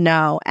hold the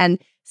no.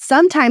 And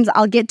sometimes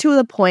I'll get to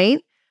the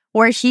point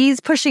where he's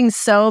pushing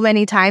so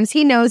many times.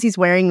 He knows he's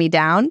wearing me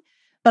down.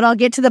 But I'll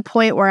get to the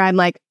point where I'm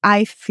like,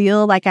 I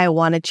feel like I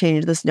want to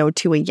change this no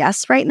to a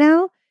yes right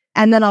now.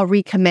 And then I'll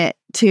recommit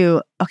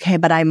to, okay,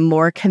 but I'm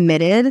more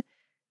committed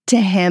to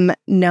him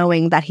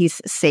knowing that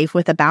he's safe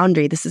with a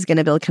boundary. This is going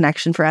to build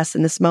connection for us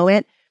in this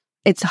moment.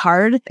 It's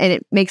hard and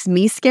it makes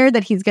me scared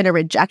that he's going to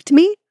reject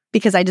me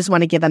because I just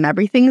want to give him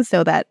everything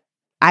so that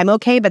I'm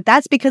okay. But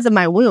that's because of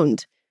my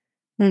wound,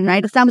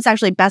 right? It's not what's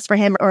actually best for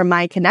him or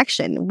my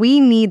connection. We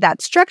need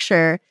that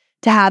structure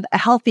to have a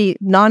healthy,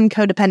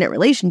 non-codependent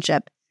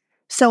relationship.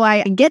 So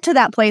I get to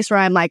that place where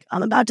I'm like,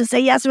 I'm about to say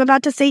yes. I'm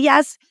about to say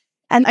yes.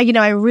 And,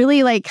 I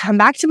really come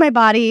back to my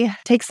body,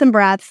 take some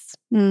breaths,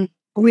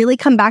 really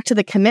come back to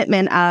the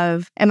commitment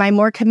of, am I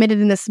more committed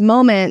in this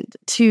moment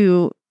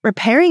to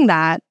repairing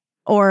that?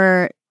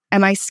 Or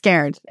am I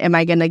scared? Am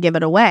I going to give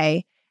it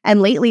away?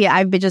 And lately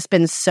I've just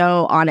been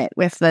so on it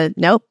with the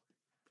nope,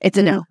 it's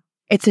a no.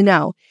 It's a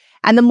no.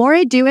 And the more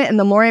I do it and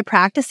the more I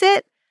practice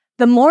it,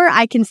 the more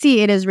I can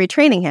see it is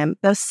retraining him,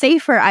 the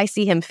safer I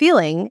see him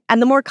feeling,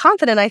 and the more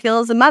confident I feel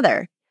as a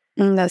mother.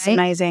 That's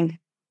amazing.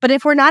 But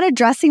if we're not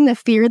addressing the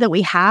fear that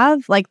we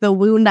have, like the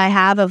wound I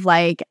have of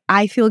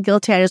I feel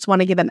guilty, I just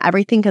want to give him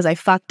everything because I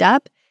fucked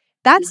up,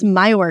 that's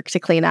my work to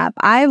clean up.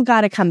 I've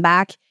got to come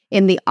back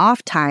in the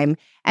off time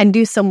and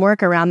do some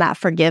work around that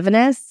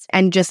forgiveness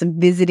and just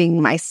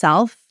visiting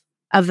myself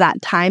of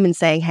that time and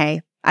saying,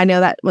 hey, I know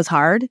that was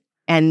hard.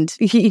 And,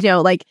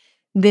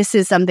 this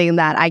is something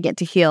that I get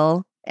to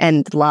heal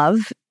and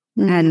love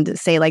and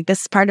say,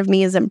 this part of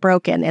me isn't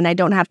broken and I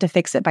don't have to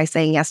fix it by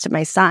saying yes to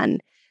my son.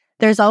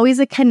 There's always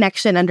a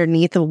connection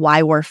underneath of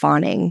why we're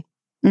fawning.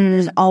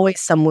 There's always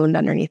some wound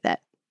underneath it.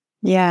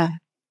 Yeah.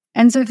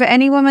 And so for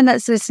any woman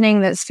that's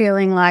listening that's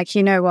feeling like,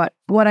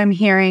 what I'm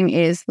hearing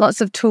is lots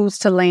of tools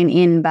to lean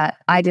in, but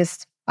I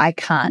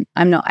can't.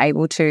 I'm not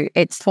able to.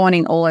 It's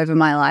fawning all over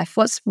my life.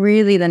 What's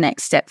really the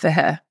next step for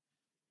her?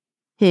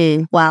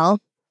 Well,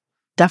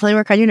 definitely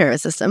work on your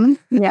nervous system.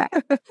 Yeah.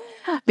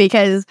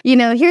 Because,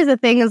 here's the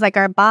thing is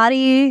our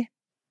body,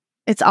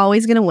 it's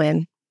always going to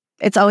win.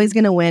 It's always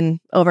going to win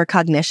over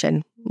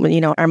cognition,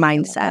 our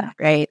mindset,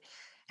 right?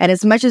 And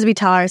as much as we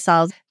tell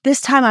ourselves,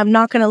 this time I'm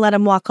not going to let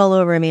him walk all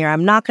over me, or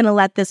I'm not going to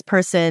let this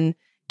person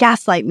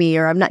gaslight me,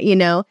 or I'm not,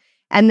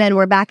 and then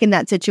we're back in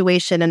that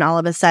situation and all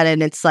of a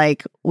sudden it's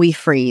like we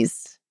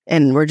freeze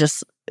and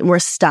we're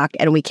stuck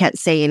and we can't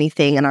say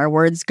anything and our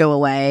words go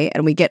away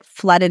and we get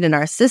flooded in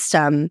our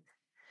system.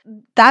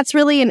 That's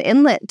really an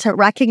inlet to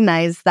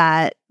recognize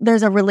that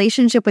there's a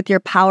relationship with your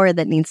power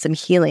that needs some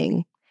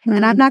healing.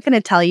 And I'm not going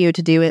to tell you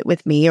to do it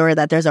with me or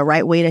that there's a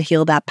right way to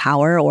heal that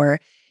power or,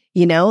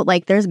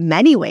 there's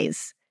many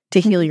ways to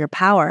heal your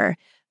power,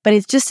 but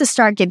it's just to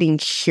start getting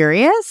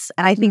curious.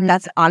 And I think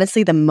that's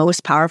honestly the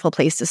most powerful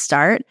place to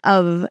start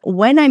of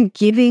when I'm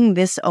giving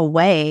this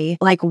away,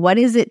 what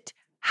is it?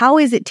 How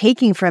is it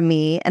taking from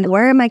me? And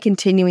where am I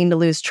continuing to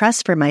lose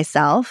trust for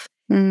myself?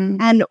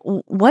 And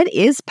what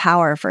is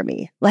power for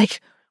me?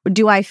 Like,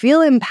 do I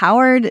feel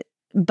empowered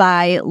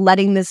by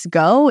letting this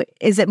go?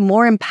 Is it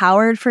more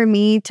empowered for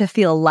me to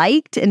feel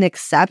liked and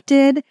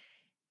accepted?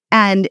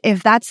 And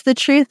if that's the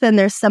truth, then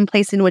there's some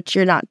place in which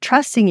you're not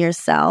trusting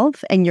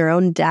yourself and your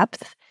own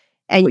depth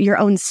and your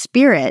own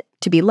spirit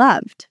to be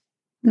loved.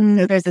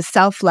 So there's a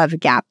self-love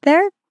gap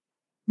there.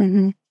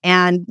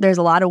 And there's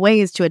a lot of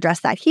ways to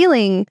address that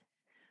healing.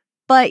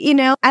 But,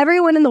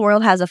 everyone in the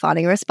world has a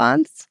fawning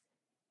response.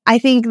 I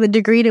think the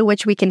degree to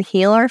which we can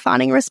heal our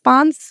fawning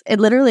response, it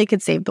literally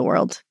could save the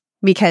world,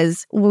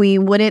 because we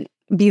wouldn't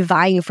be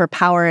vying for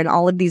power in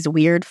all of these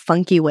weird,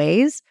 funky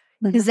ways.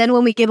 Because then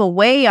when we give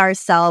away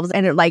ourselves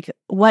and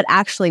what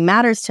actually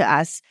matters to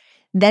us,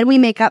 then we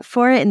make up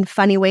for it in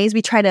funny ways.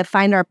 We try to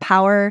find our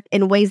power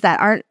in ways that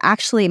aren't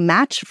actually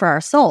matched for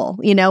our soul.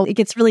 It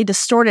gets really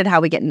distorted how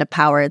we get into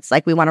power. It's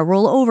like we want to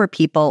rule over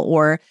people,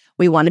 or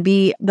we want to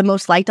be the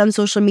most liked on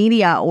social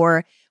media,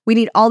 or we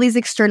need all these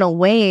external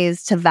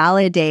ways to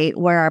validate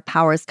where our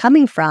power is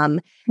coming from.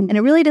 And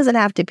it really doesn't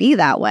have to be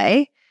that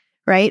way,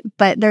 right?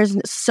 But there's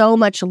so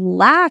much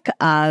lack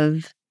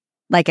of,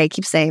 like I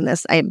keep saying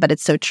this, but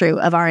it's so true,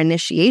 of our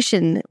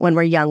initiation when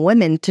we're young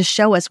women to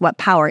show us what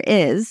power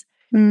is.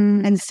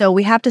 And so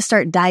we have to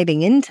start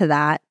diving into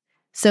that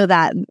so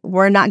that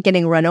we're not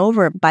getting run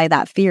over by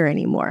that fear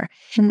anymore.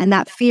 And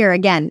that fear,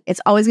 again,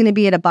 it's always going to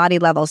be at a body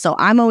level. So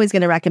I'm always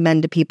going to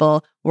recommend to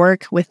people,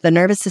 work with the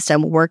nervous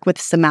system, work with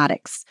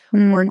somatics,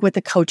 work with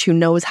a coach who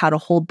knows how to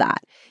hold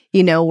that,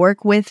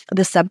 work with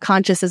the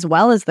subconscious as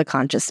well as the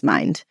conscious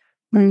mind.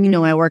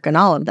 I work on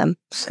all of them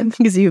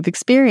because you've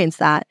experienced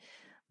that.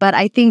 But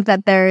I think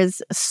that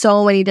there's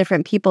so many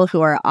different people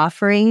who are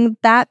offering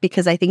that,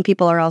 because I think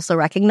people are also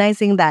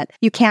recognizing that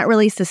you can't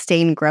really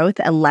sustain growth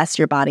unless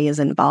your body is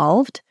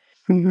involved.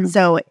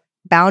 So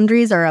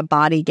boundaries are a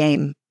body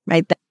game,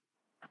 right?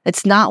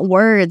 It's not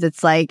words.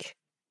 It's like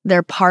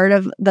they're part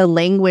of the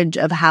language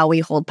of how we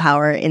hold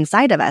power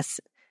inside of us.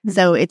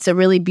 So it's a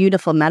really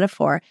beautiful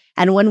metaphor.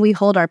 And when we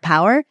hold our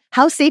power,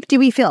 how safe do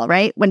we feel,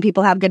 right? When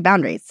people have good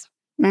boundaries.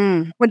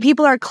 When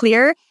people are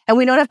clear and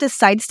we don't have to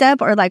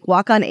sidestep or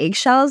walk on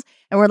eggshells,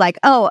 and we're like,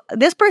 oh,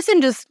 this person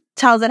just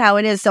tells it how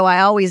it is, so I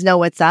always know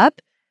what's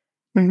up.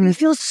 It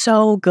feels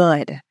so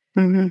good,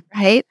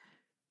 right?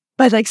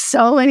 But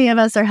so many of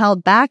us are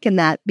held back in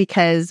that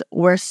because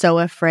we're so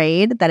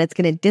afraid that it's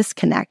going to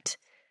disconnect.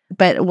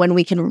 But when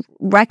we can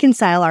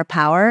reconcile our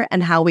power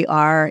and how we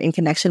are in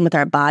connection with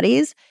our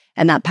bodies,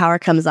 and that power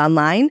comes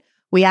online,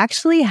 we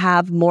actually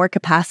have more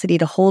capacity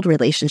to hold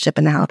relationship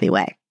in a healthy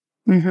way.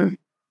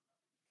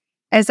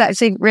 It's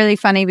actually really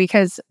funny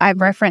because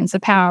I've referenced the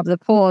power of the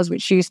pause,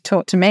 which you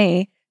taught to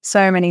me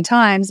so many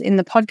times in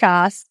the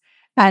podcast,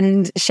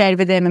 and shared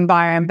with them in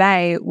Byron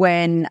Bay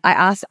when I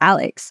asked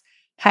Alex,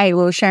 hey,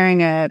 we were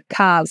sharing a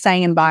car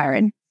staying in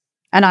Byron,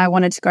 and I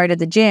wanted to go to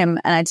the gym,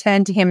 and I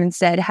turned to him and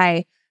said,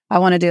 hey, I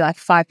want to do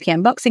 5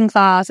 p.m. boxing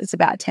class. It's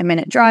about a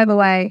 10-minute drive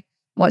away.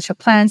 What's your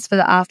plans for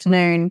the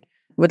afternoon?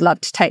 Would love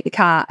to take the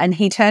car. And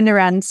he turned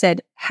around and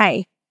said,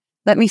 hey,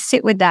 let me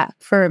sit with that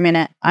for a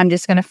minute. I'm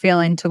just going to feel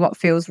into what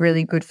feels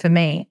really good for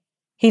me.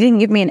 He didn't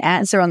give me an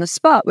answer on the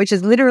spot, which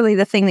is literally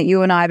the thing that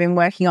you and I have been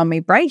working on me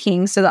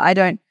breaking, so that I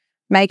don't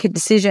make a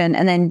decision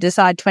and then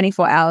decide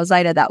 24 hours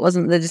later that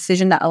wasn't the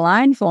decision that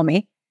aligned for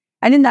me.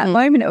 And in that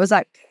moment, it was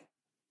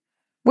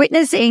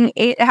witnessing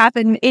it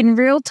happen in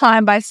real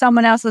time by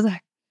someone else. Was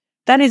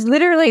that is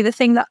literally the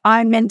thing that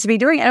I'm meant to be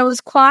doing. And it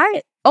was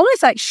quite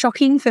almost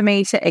shocking for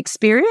me to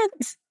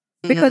experience.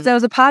 Because there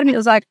was a part of me that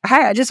was like,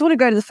 hey, I just want to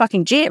go to the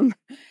fucking gym.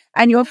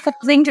 And you're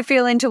forcing to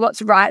feel into what's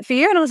right for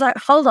you. And I was like,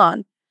 hold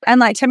on.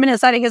 And 10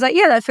 minutes later, he was like,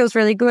 yeah, that feels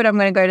really good. I'm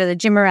going to go to the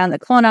gym around the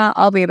corner.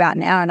 I'll be about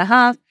an hour and a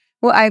half.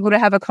 We're able to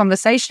have a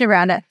conversation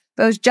around it.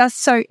 But it was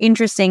just so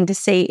interesting to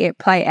see it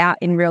play out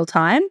in real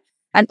time.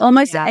 And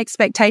almost the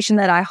expectation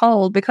that I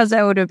hold, because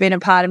there would have been a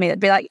part of me that'd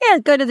be like, yeah,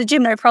 go to the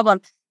gym, no problem.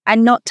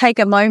 And not take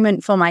a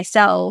moment for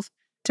myself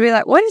to be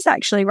like, what is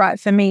actually right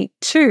for me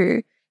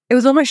too? It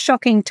was almost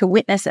shocking to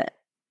witness it.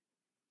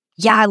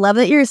 Yeah, I love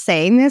that you're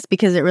saying this,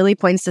 because it really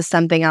points to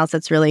something else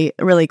that's really,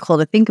 really cool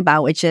to think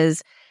about, which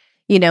is,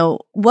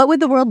 what would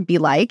the world be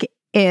like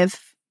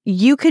if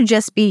you could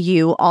just be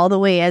you all the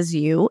way as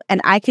you,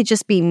 and I could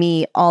just be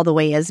me all the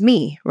way as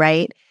me,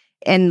 right?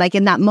 And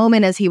in that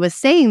moment, as he was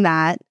saying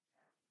that,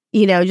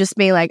 just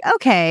being like,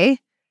 okay,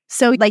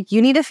 so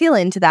you need to feel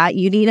into that.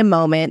 You need a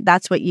moment.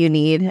 That's what you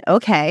need.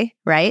 Okay,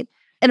 right?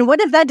 And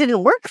what if that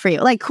didn't work for you?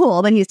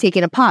 Cool, but he's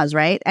taking a pause,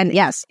 right? And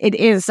yes, it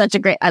is such a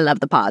great, I love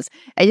the pause.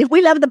 And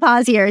we love the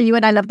pause here. You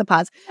and I love the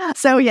pause.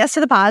 So yes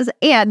to the pause.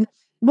 And,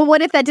 well,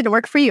 what if that didn't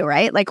work for you,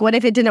 right? What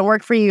if it didn't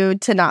work for you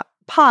to not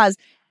pause?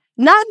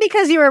 Not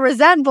because you were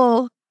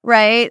resentful,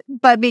 right?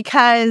 But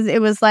because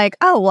it was oh,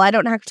 well, I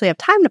don't actually have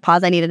time to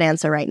pause. I need an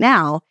answer right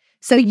now.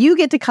 So you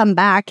get to come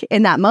back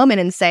in that moment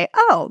and say,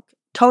 oh,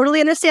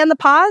 totally understand the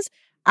pause.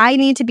 I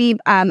need to be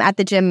at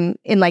the gym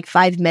in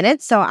 5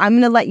 minutes. So I'm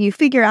going to let you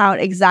figure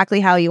out exactly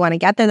how you want to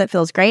get there. That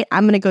feels great.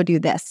 I'm going to go do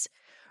this.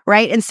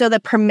 Right. And so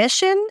the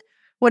permission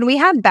when we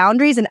have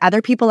boundaries and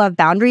other people have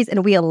boundaries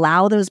and we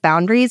allow those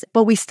boundaries,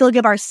 but we still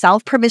give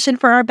ourselves permission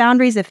for our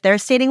boundaries if they're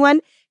stating one,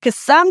 because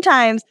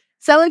sometimes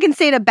someone can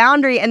state a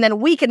boundary and then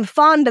we can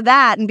fawn to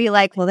that and be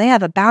like, well, they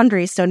have a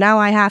boundary, so now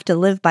I have to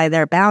live by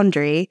their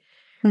boundary,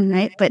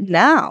 right? But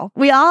no,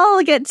 we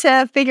all get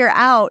to figure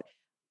out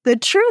the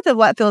truth of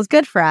what feels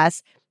good for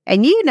us.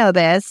 And you know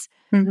this,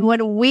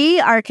 when we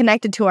are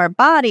connected to our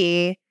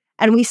body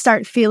and we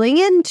start feeling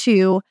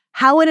into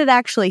how would it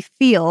actually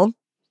feel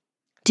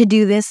to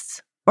do this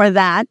or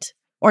that,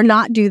 or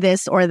not do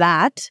this or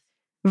that,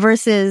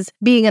 versus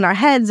being in our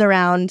heads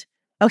around,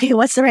 okay,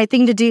 what's the right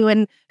thing to do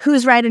and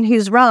who's right and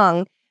who's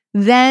wrong,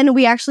 then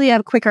we actually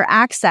have quicker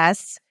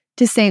access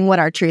to saying what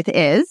our truth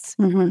is.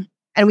 And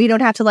we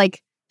don't have to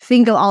like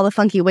think of all the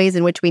funky ways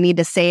in which we need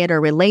to say it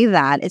or relay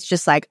that. It's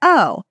just like,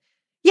 oh,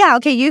 yeah,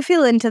 okay, you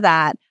feel into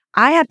that.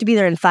 I have to be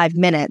there in 5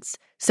 minutes.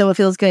 So what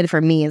feels good for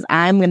me is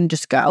I'm going to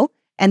just go.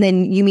 And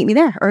then you meet me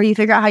there or you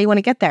figure out how you want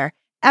to get there.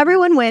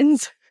 Everyone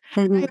wins.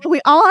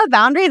 We all have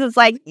boundaries. It's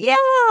like, yeah,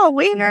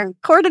 we are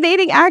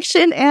coordinating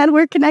action and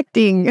we're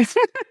connecting. It's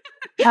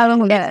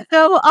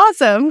so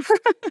awesome.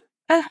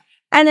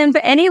 And then for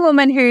any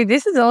woman who,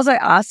 this is also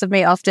asked of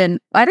me often,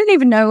 I don't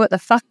even know what the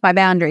fuck my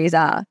boundaries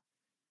are.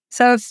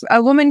 So if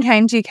a woman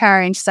came to you,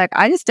 Kari, and she's like,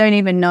 I just don't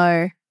even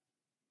know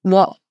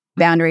what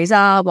boundaries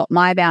are, what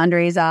my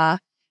boundaries are,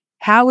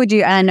 how would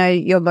you, and I know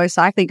you're most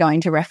likely going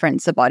to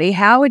reference the body,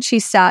 how would she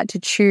start to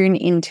tune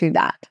into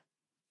that?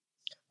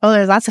 Oh,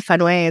 there's lots of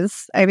fun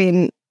ways. I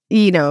mean,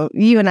 you know,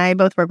 you and I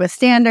both work with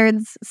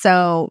standards.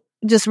 So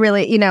just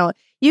really, you know,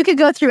 you could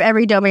go through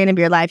every domain of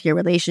your life, your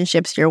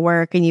relationships, your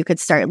work, and you could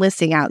start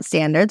listing out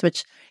standards,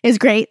 which is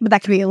great, but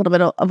that could be a little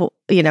bit of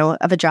you know,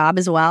 of a job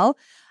as well.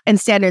 And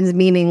standards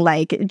meaning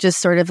like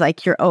just sort of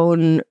like your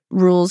own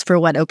rules for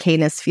what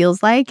okayness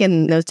feels like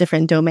in those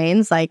different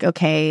domains. Like,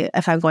 okay,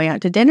 if I'm going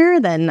out to dinner,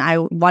 then I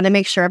want to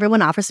make sure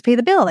everyone offers to pay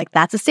the bill. Like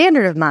that's a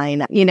standard of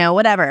mine, you know,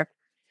 whatever.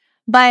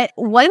 But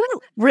one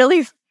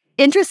really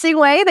interesting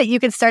way that you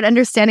can start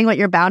understanding what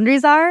your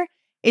boundaries are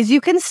is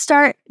you can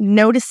start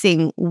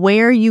noticing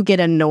where you get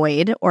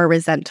annoyed or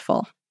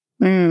resentful.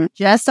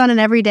 Just on an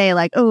everyday,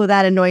 like, oh,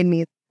 that annoyed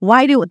me.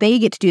 Why do they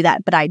get to do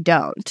that, but I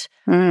don't?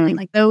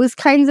 Like those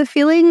kinds of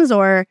feelings,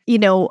 or, you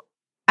know,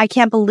 I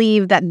can't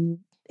believe that,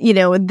 you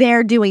know,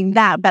 they're doing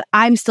that, but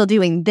I'm still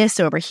doing this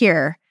over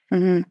here.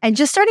 And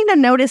just starting to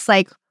notice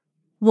like,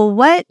 well,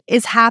 what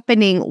is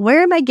happening?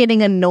 Where am I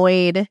getting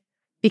annoyed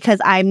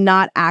because I'm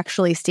not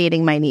actually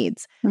stating my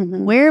needs?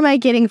 Where am I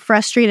getting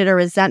frustrated or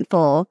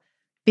resentful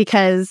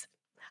because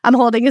I'm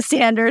holding a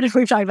standard?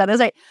 We've talked about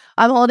this, right?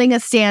 I'm holding a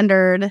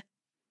standard,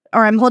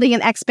 or I'm holding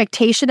an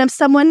expectation of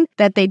someone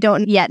that they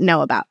don't yet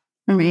know about.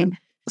 Right?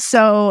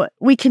 So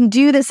we can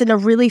do this in a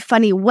really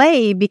funny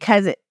way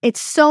because it's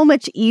so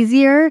much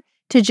easier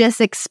to just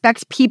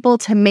expect people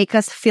to make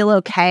us feel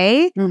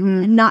okay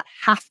and not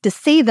have to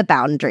say the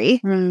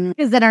boundary,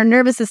 because then our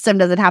nervous system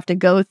doesn't have to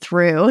go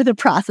through the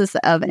process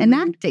of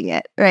enacting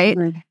it, right?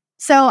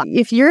 So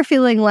if you're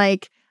feeling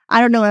like, I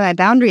don't know what my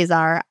boundaries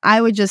are,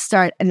 I would just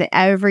start in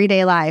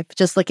everyday life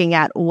just looking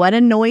at what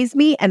annoys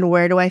me and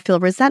where do I feel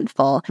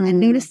resentful, and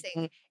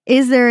noticing,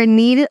 is there a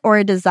need or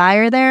a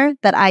desire there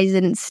that I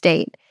didn't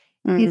state?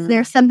 Is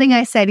there something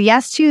I said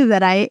yes to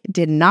that I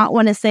did not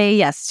want to say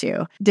yes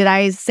to? Did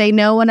I say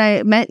no when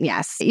I meant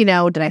yes? You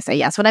know, did I say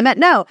yes when I meant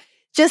no?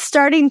 Just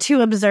starting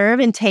to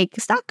observe and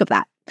take stock of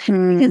that,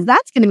 because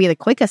that's going to be the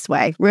quickest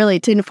way, really,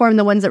 to inform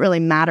the ones that really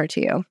matter to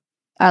you.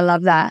 I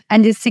love that.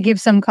 And just to give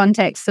some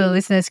context to the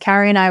listeners,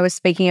 Kari and I were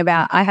speaking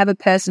about, I have a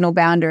personal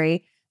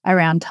boundary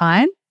around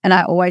time, and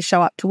I always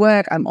show up to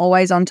work. I'm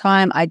always on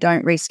time. I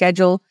don't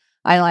reschedule.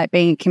 I like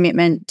being a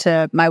commitment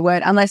to my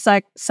word. Unless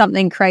like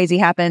something crazy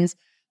happens,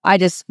 I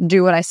just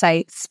do what I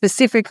say,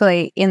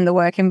 specifically in the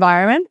work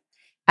environment,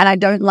 and I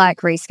don't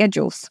like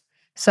reschedules.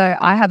 So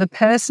I have a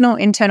personal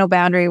internal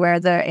boundary,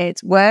 whether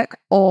it's work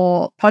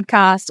or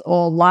podcast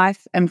or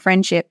life and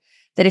friendship,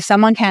 that if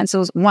someone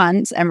cancels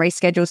once and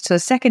reschedules to the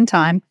second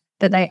time,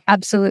 that they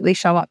absolutely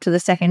show up to the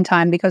second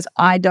time, because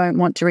I don't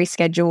want to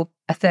reschedule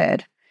a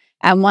third.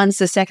 And once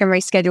the second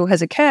reschedule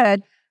has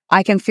occurred,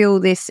 I can feel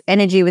this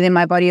energy within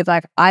my body of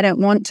like, I don't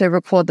want to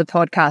record the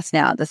podcast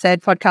now. The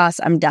third podcast,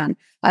 I'm done.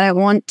 I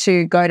don't want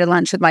to go to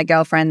lunch with my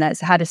girlfriend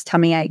that's had a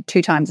tummy ache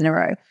 2 times in a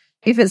row.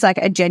 If it's like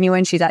a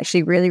genuine, she's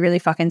actually really, really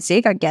fucking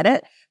sick, I get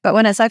it. But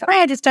when it's like, oh,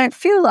 I just don't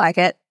feel like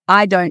it,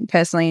 I don't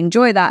personally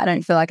enjoy that. I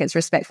don't feel like it's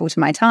respectful to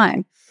my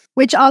time.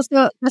 Which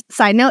also,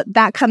 side note,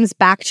 that comes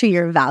back to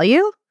your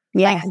value.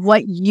 Like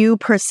what you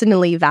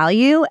personally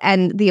value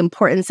and the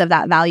importance of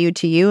that value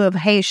to you of,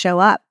 hey, show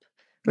up,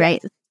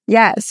 right?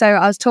 Yeah. So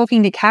I was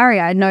talking to Kari.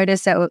 I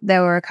noticed that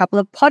there were a couple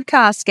of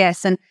podcast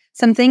guests and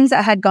some things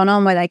that had gone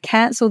on where they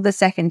cancelled the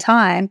second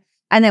time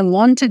and then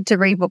wanted to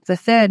rebook the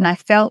third. And I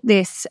felt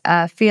this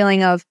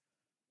feeling of,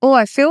 oh,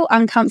 I feel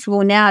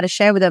uncomfortable now to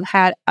share with them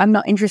how I'm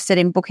not interested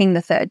in booking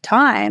the third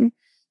time.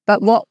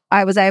 But what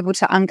I was able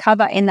to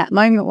uncover in that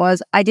moment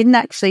was I didn't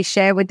actually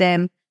share with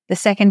them the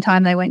second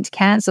time they went to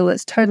cancel.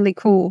 It's totally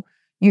cool.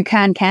 You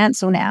can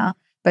cancel now.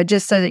 But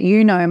just so that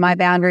you know, my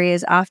boundary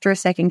is after a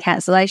second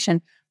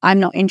cancellation, I'm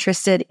not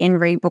interested in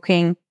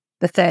rebooking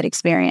the third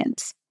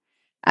experience.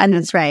 And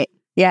that's right.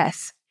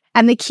 Yes.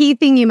 And the key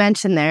thing you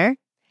mentioned there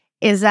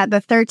is that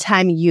the third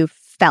time you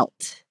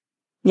felt.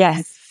 Yes.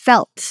 I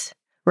felt,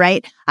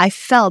 right? I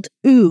felt,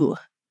 ooh,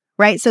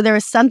 right? So there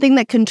was something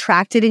that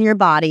contracted in your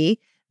body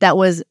that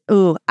was,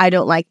 ooh, I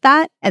don't like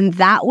that. And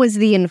that was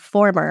the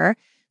informer.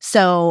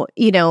 So,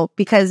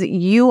 because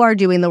you are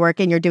doing the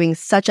work and you're doing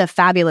such a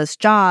fabulous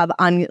job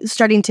on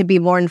starting to be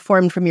more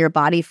informed from your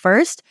body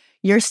first,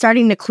 you're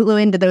starting to clue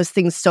into those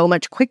things so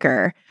much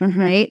quicker,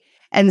 right?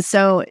 And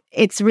so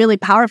it's really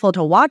powerful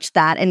to watch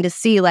that and to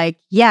see like,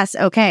 yes,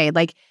 okay,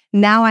 like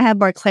now I have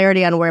more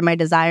clarity on where my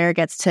desire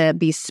gets to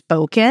be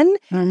spoken.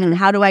 And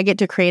how do I get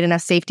to create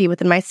enough safety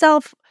within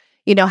myself?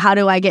 How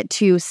do I get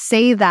to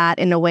say that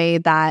in a way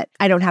that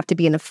I don't have to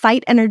be in a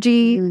fight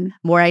energy,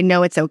 where I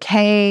know it's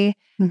okay?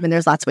 And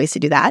there's lots of ways to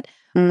do that.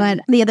 But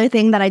the other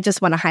thing that I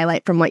just want to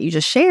highlight from what you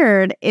just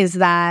shared is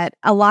that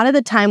a lot of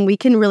the time we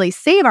can really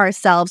save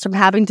ourselves from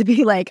having to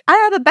be like, I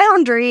have a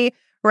boundary,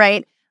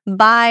 right?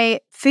 By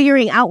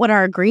figuring out what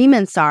our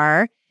agreements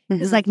are.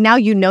 It's like, now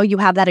you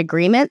have that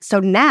agreement. So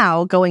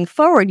now going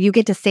forward, you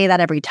get to say that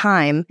every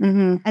time.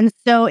 And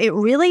so it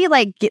really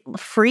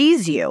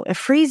frees you. It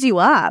frees you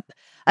up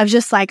of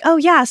just like, oh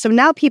yeah, so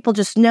now people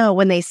just know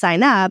when they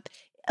sign up,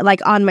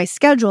 like on my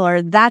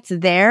scheduler, that's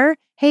there.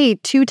 Hey,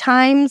 2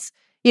 times,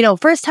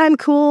 first time,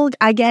 cool,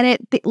 I get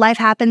it. Life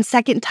happens.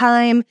 Second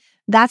time,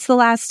 that's the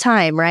last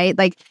time, right?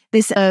 Like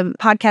this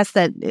podcast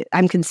that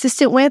I'm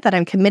consistent with, that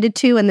I'm committed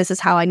to, and this is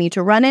how I need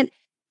to run it.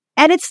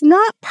 And it's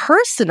not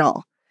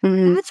personal.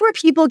 That's where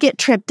people get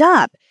tripped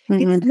up.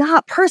 It's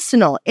not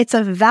personal. It's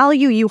a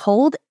value you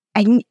hold.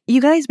 And you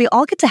guys, we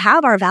all get to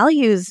have our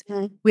values.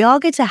 We all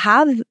get to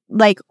have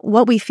like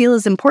what we feel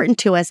is important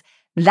to us.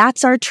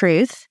 That's our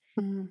truth.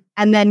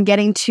 And then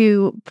getting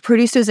to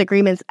produce those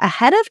agreements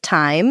ahead of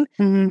time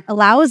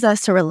allows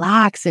us to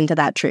relax into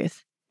that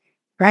truth,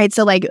 right?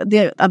 So like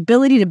the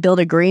ability to build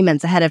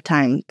agreements ahead of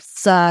time,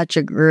 such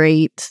a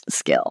great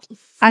skill.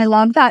 I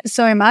love that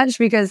so much,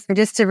 because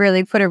just to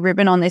really put a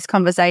ribbon on this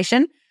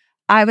conversation,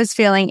 I was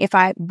feeling if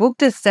I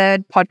booked a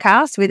third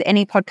podcast with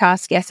any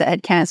podcast guest that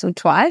had cancelled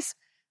twice,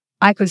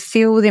 I could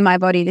feel within my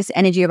body this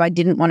energy of I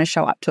didn't want to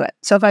show up to it.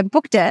 So if I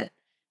booked it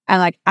and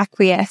like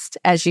acquiesced,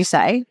 as you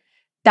say,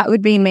 that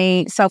would be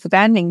me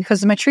self-abandoning,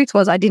 because my truth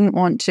was I didn't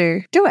want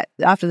to do it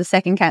after the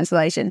second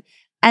cancellation.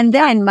 And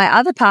then my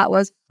other part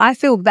was I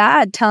feel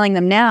bad telling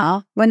them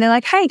now when they're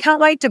like, hey, can't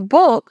wait to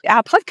book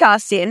our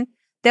podcast in.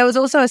 There was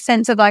also a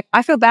sense of like,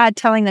 I feel bad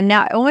telling them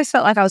now. It almost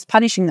felt like I was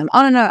punishing them.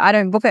 Oh, no, I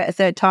don't book it a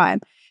third time,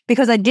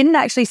 because I didn't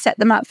actually set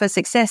them up for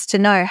success to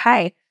know,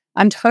 hey,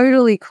 I'm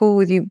totally cool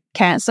with you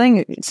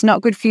cancelling. It's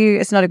not good for you.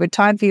 It's not a good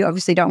time for you.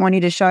 Obviously, don't want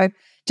you to show.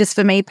 Just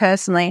for me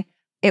personally,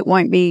 it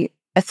won't be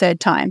a third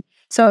time.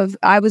 So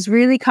I was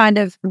really kind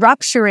of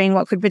rupturing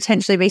what could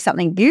potentially be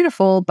something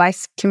beautiful by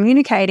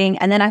communicating.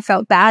 And then I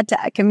felt bad to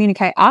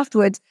communicate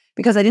afterwards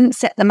because I didn't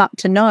set them up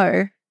to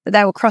know that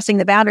they were crossing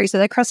the boundary. So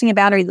they're crossing a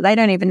boundary that they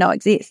don't even know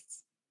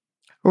exists.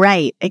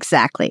 Right,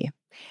 exactly.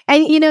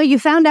 And, you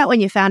found out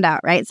when you found out,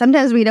 right?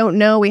 Sometimes we don't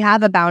know we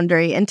have a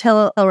boundary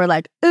until we're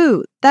like,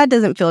 ooh, that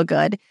doesn't feel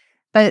good.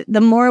 But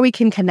the more we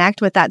can connect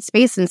with that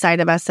space inside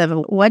of us of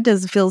what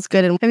feels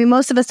good. And I mean,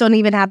 most of us don't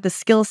even have the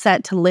skill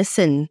set to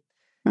listen,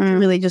 to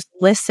really just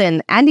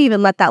listen and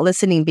even let that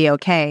listening be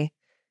okay.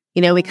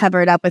 We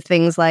cover it up with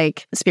things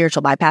like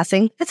spiritual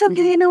bypassing. It's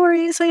okay, no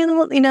worries.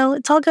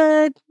 It's all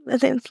good.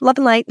 It's love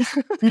and light,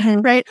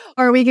 right?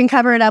 Or we can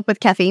cover it up with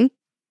caffeine.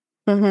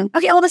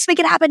 Okay, I'll just make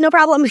it happen, no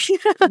problem.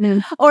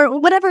 Or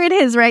whatever it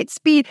is, right?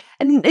 Speed.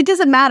 And it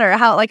doesn't matter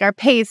how, like our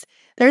pace,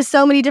 there's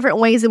so many different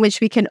ways in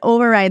which we can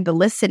override the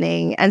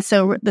listening. And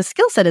so the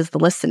skill set is the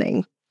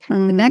listening. The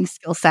next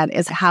skill set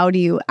is how do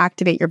you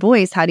activate your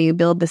voice? How do you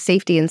build the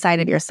safety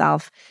inside of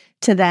yourself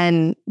to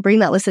then bring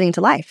that listening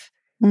to life?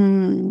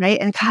 Right?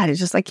 And God, it's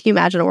just like, can you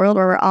imagine a world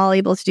where we're all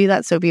able to do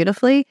that so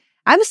beautifully?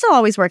 I'm still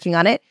always working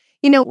on it.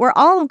 We're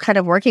all kind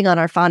of working on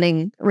our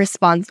fawning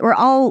response. We're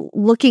all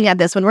looking at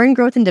this when we're in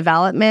growth and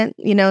development,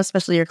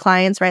 especially your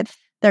clients, right?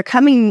 They're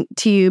coming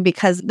to you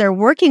because they're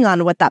working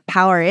on what that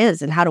power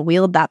is and how to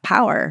wield that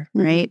power,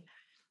 right?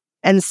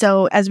 And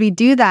so as we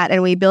do that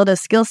and we build a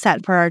skill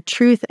set for our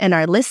truth and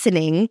our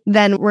listening,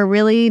 then we're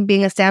really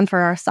being a stand for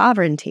our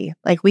sovereignty.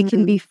 Like we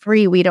can be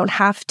free. We don't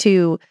have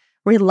to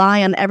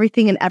rely on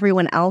everything and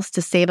everyone else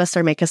to save us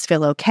or make us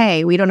feel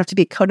okay. We don't have to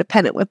be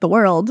codependent with the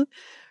world.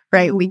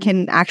 Right? We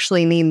can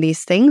actually name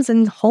these things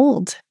and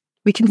hold.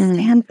 We can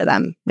stand for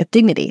them with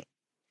dignity.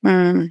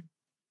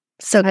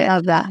 So I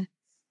love that.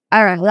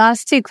 All right,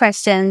 last 2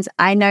 questions.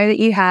 I know that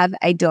you have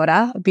a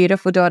daughter, a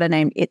beautiful daughter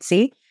named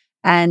Itzy.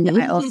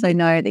 And I also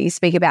know that you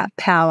speak about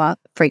power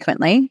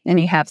frequently, and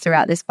you have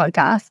throughout this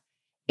podcast.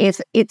 If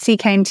Itzy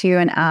came to you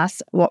and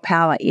asked what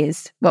power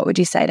is, what would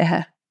you say to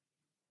her?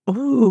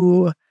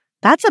 Ooh,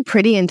 that's a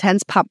pretty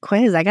intense pop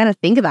quiz. I got to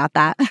think about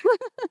that.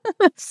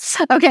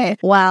 Okay.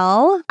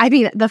 Well, I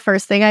mean, the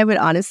first thing I would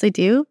honestly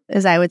do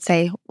is I would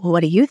say, well,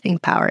 what do you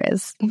think power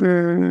is?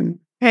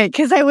 Right.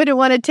 Because I wouldn't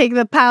want to take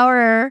the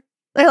power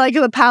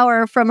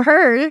from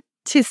her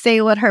to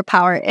say what her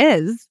power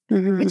is.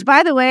 Mm-hmm. Which,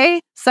 by the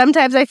way,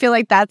 sometimes I feel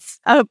like that's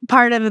a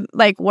part of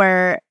like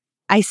where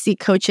I see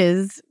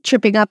coaches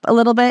tripping up a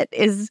little bit,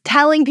 is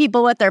telling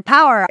people what their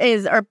power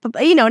is, or,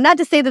 not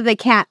to say that they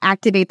can't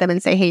activate them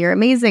and say, hey, you're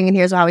amazing, and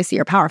here's how I see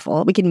you're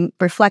powerful. We can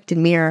reflect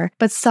and mirror.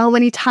 But so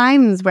many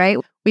times, right,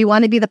 we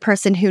want to be the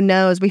person who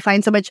knows. We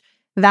find so much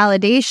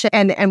validation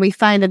and we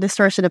find a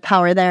distortion of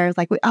power there. It's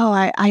like,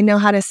 I know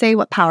how to say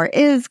what power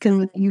is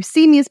because you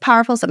see me as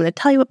powerful, so I'm going to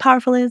tell you what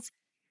powerful is.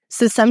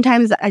 So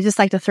sometimes I just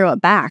like to throw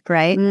it back,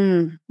 right?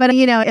 But,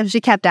 if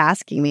she kept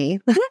asking me,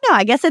 I don't know,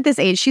 I guess at this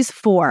age, she's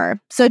 4.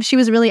 So if she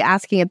was really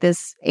asking at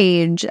this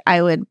age,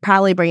 I would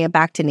probably bring it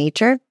back to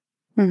nature,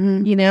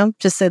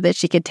 just so that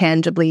she could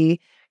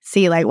tangibly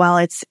see like, well,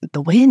 it's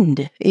the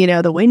wind,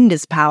 the wind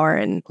is power,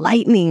 and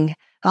lightning,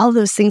 all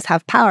those things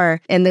have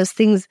power. And those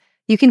things,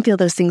 you can feel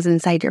those things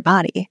inside your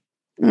body.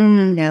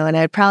 And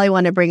I'd probably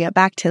want to bring it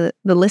back to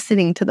the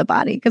listening to the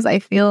body, because I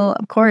feel,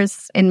 of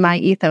course, in my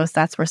ethos,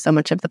 that's where so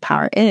much of the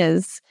power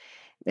is.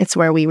 It's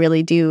where we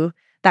really do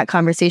that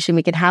conversation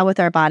we can have with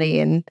our body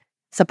and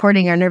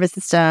supporting our nervous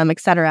system,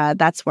 etc.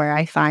 That's where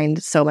I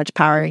find so much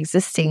power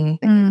existing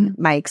in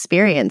my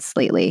experience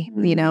lately,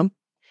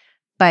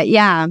 But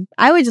yeah,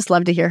 I would just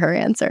love to hear her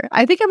answer.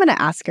 I think I'm going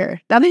to ask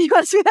her. Now that you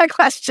asked me that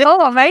question.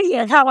 Oh, amazing.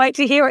 I can't wait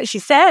to hear what she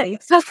says.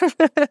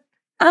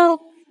 Oh,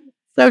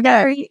 so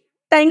good.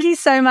 Thank you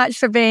so much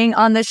for being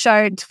on the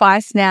show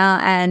twice now,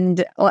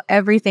 and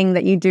everything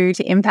that you do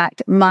to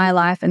impact my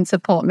life and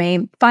support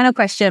me. Final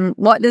question.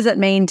 What does it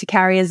mean to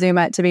Kari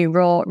Azuma to be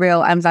raw,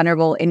 real, and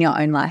vulnerable in your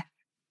own life?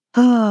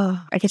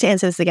 Oh, I get to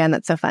answer this again.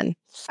 That's so fun.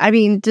 I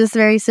mean, just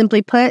very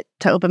simply put,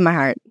 to open my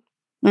heart.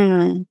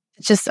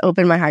 Just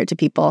open my heart to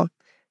people,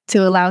 to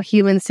allow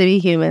humans to be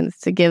humans,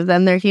 to give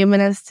them their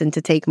humanness and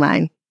to take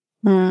mine.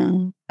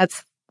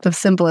 That's the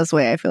simplest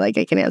way I feel like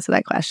I can answer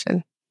that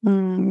question.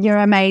 You're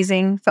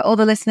amazing. For all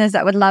the listeners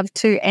that would love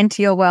to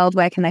enter your world,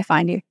 where can they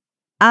find you?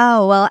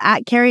 Oh, well,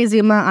 at Kari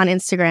Azuma on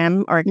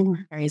Instagram, or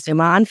Kari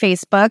Azuma on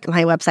Facebook.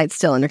 My website's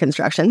still under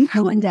construction.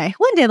 One day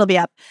it'll be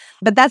up.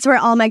 But that's where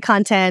all my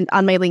content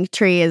on my link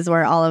tree is,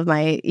 where all of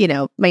my,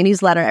 my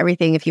newsletter,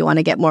 everything. If you want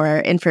to get more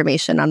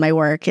information on my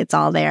work, it's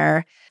all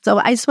there. So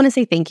I just want to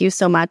say thank you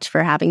so much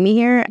for having me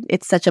here.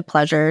 It's such a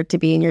pleasure to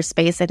be in your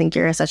space. I think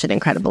you're such an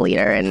incredible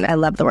leader, and I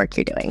love the work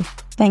you're doing.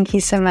 Thank you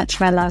so much,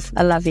 my love.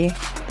 I love you.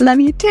 Love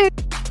you too.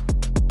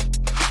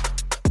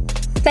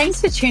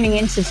 Thanks for tuning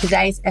in to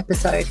today's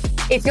episode.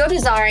 If you're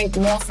desiring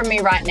more from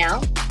me right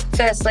now,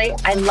 firstly,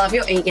 I love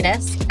your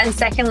eagerness. And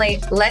secondly,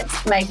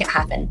 let's make it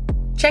happen.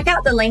 Check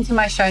out the link in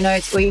my show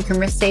notes where you can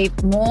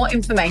receive more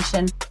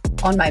information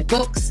on my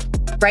books,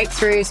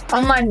 breakthroughs,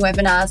 online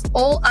webinars,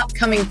 all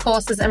upcoming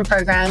courses and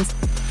programs,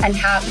 and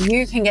how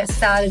you can get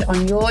started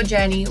on your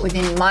journey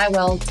within my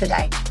world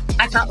today.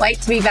 I can't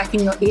wait to be back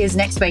in your ears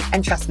next week,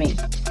 and trust me,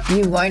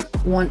 you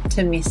won't want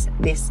to miss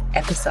this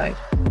episode.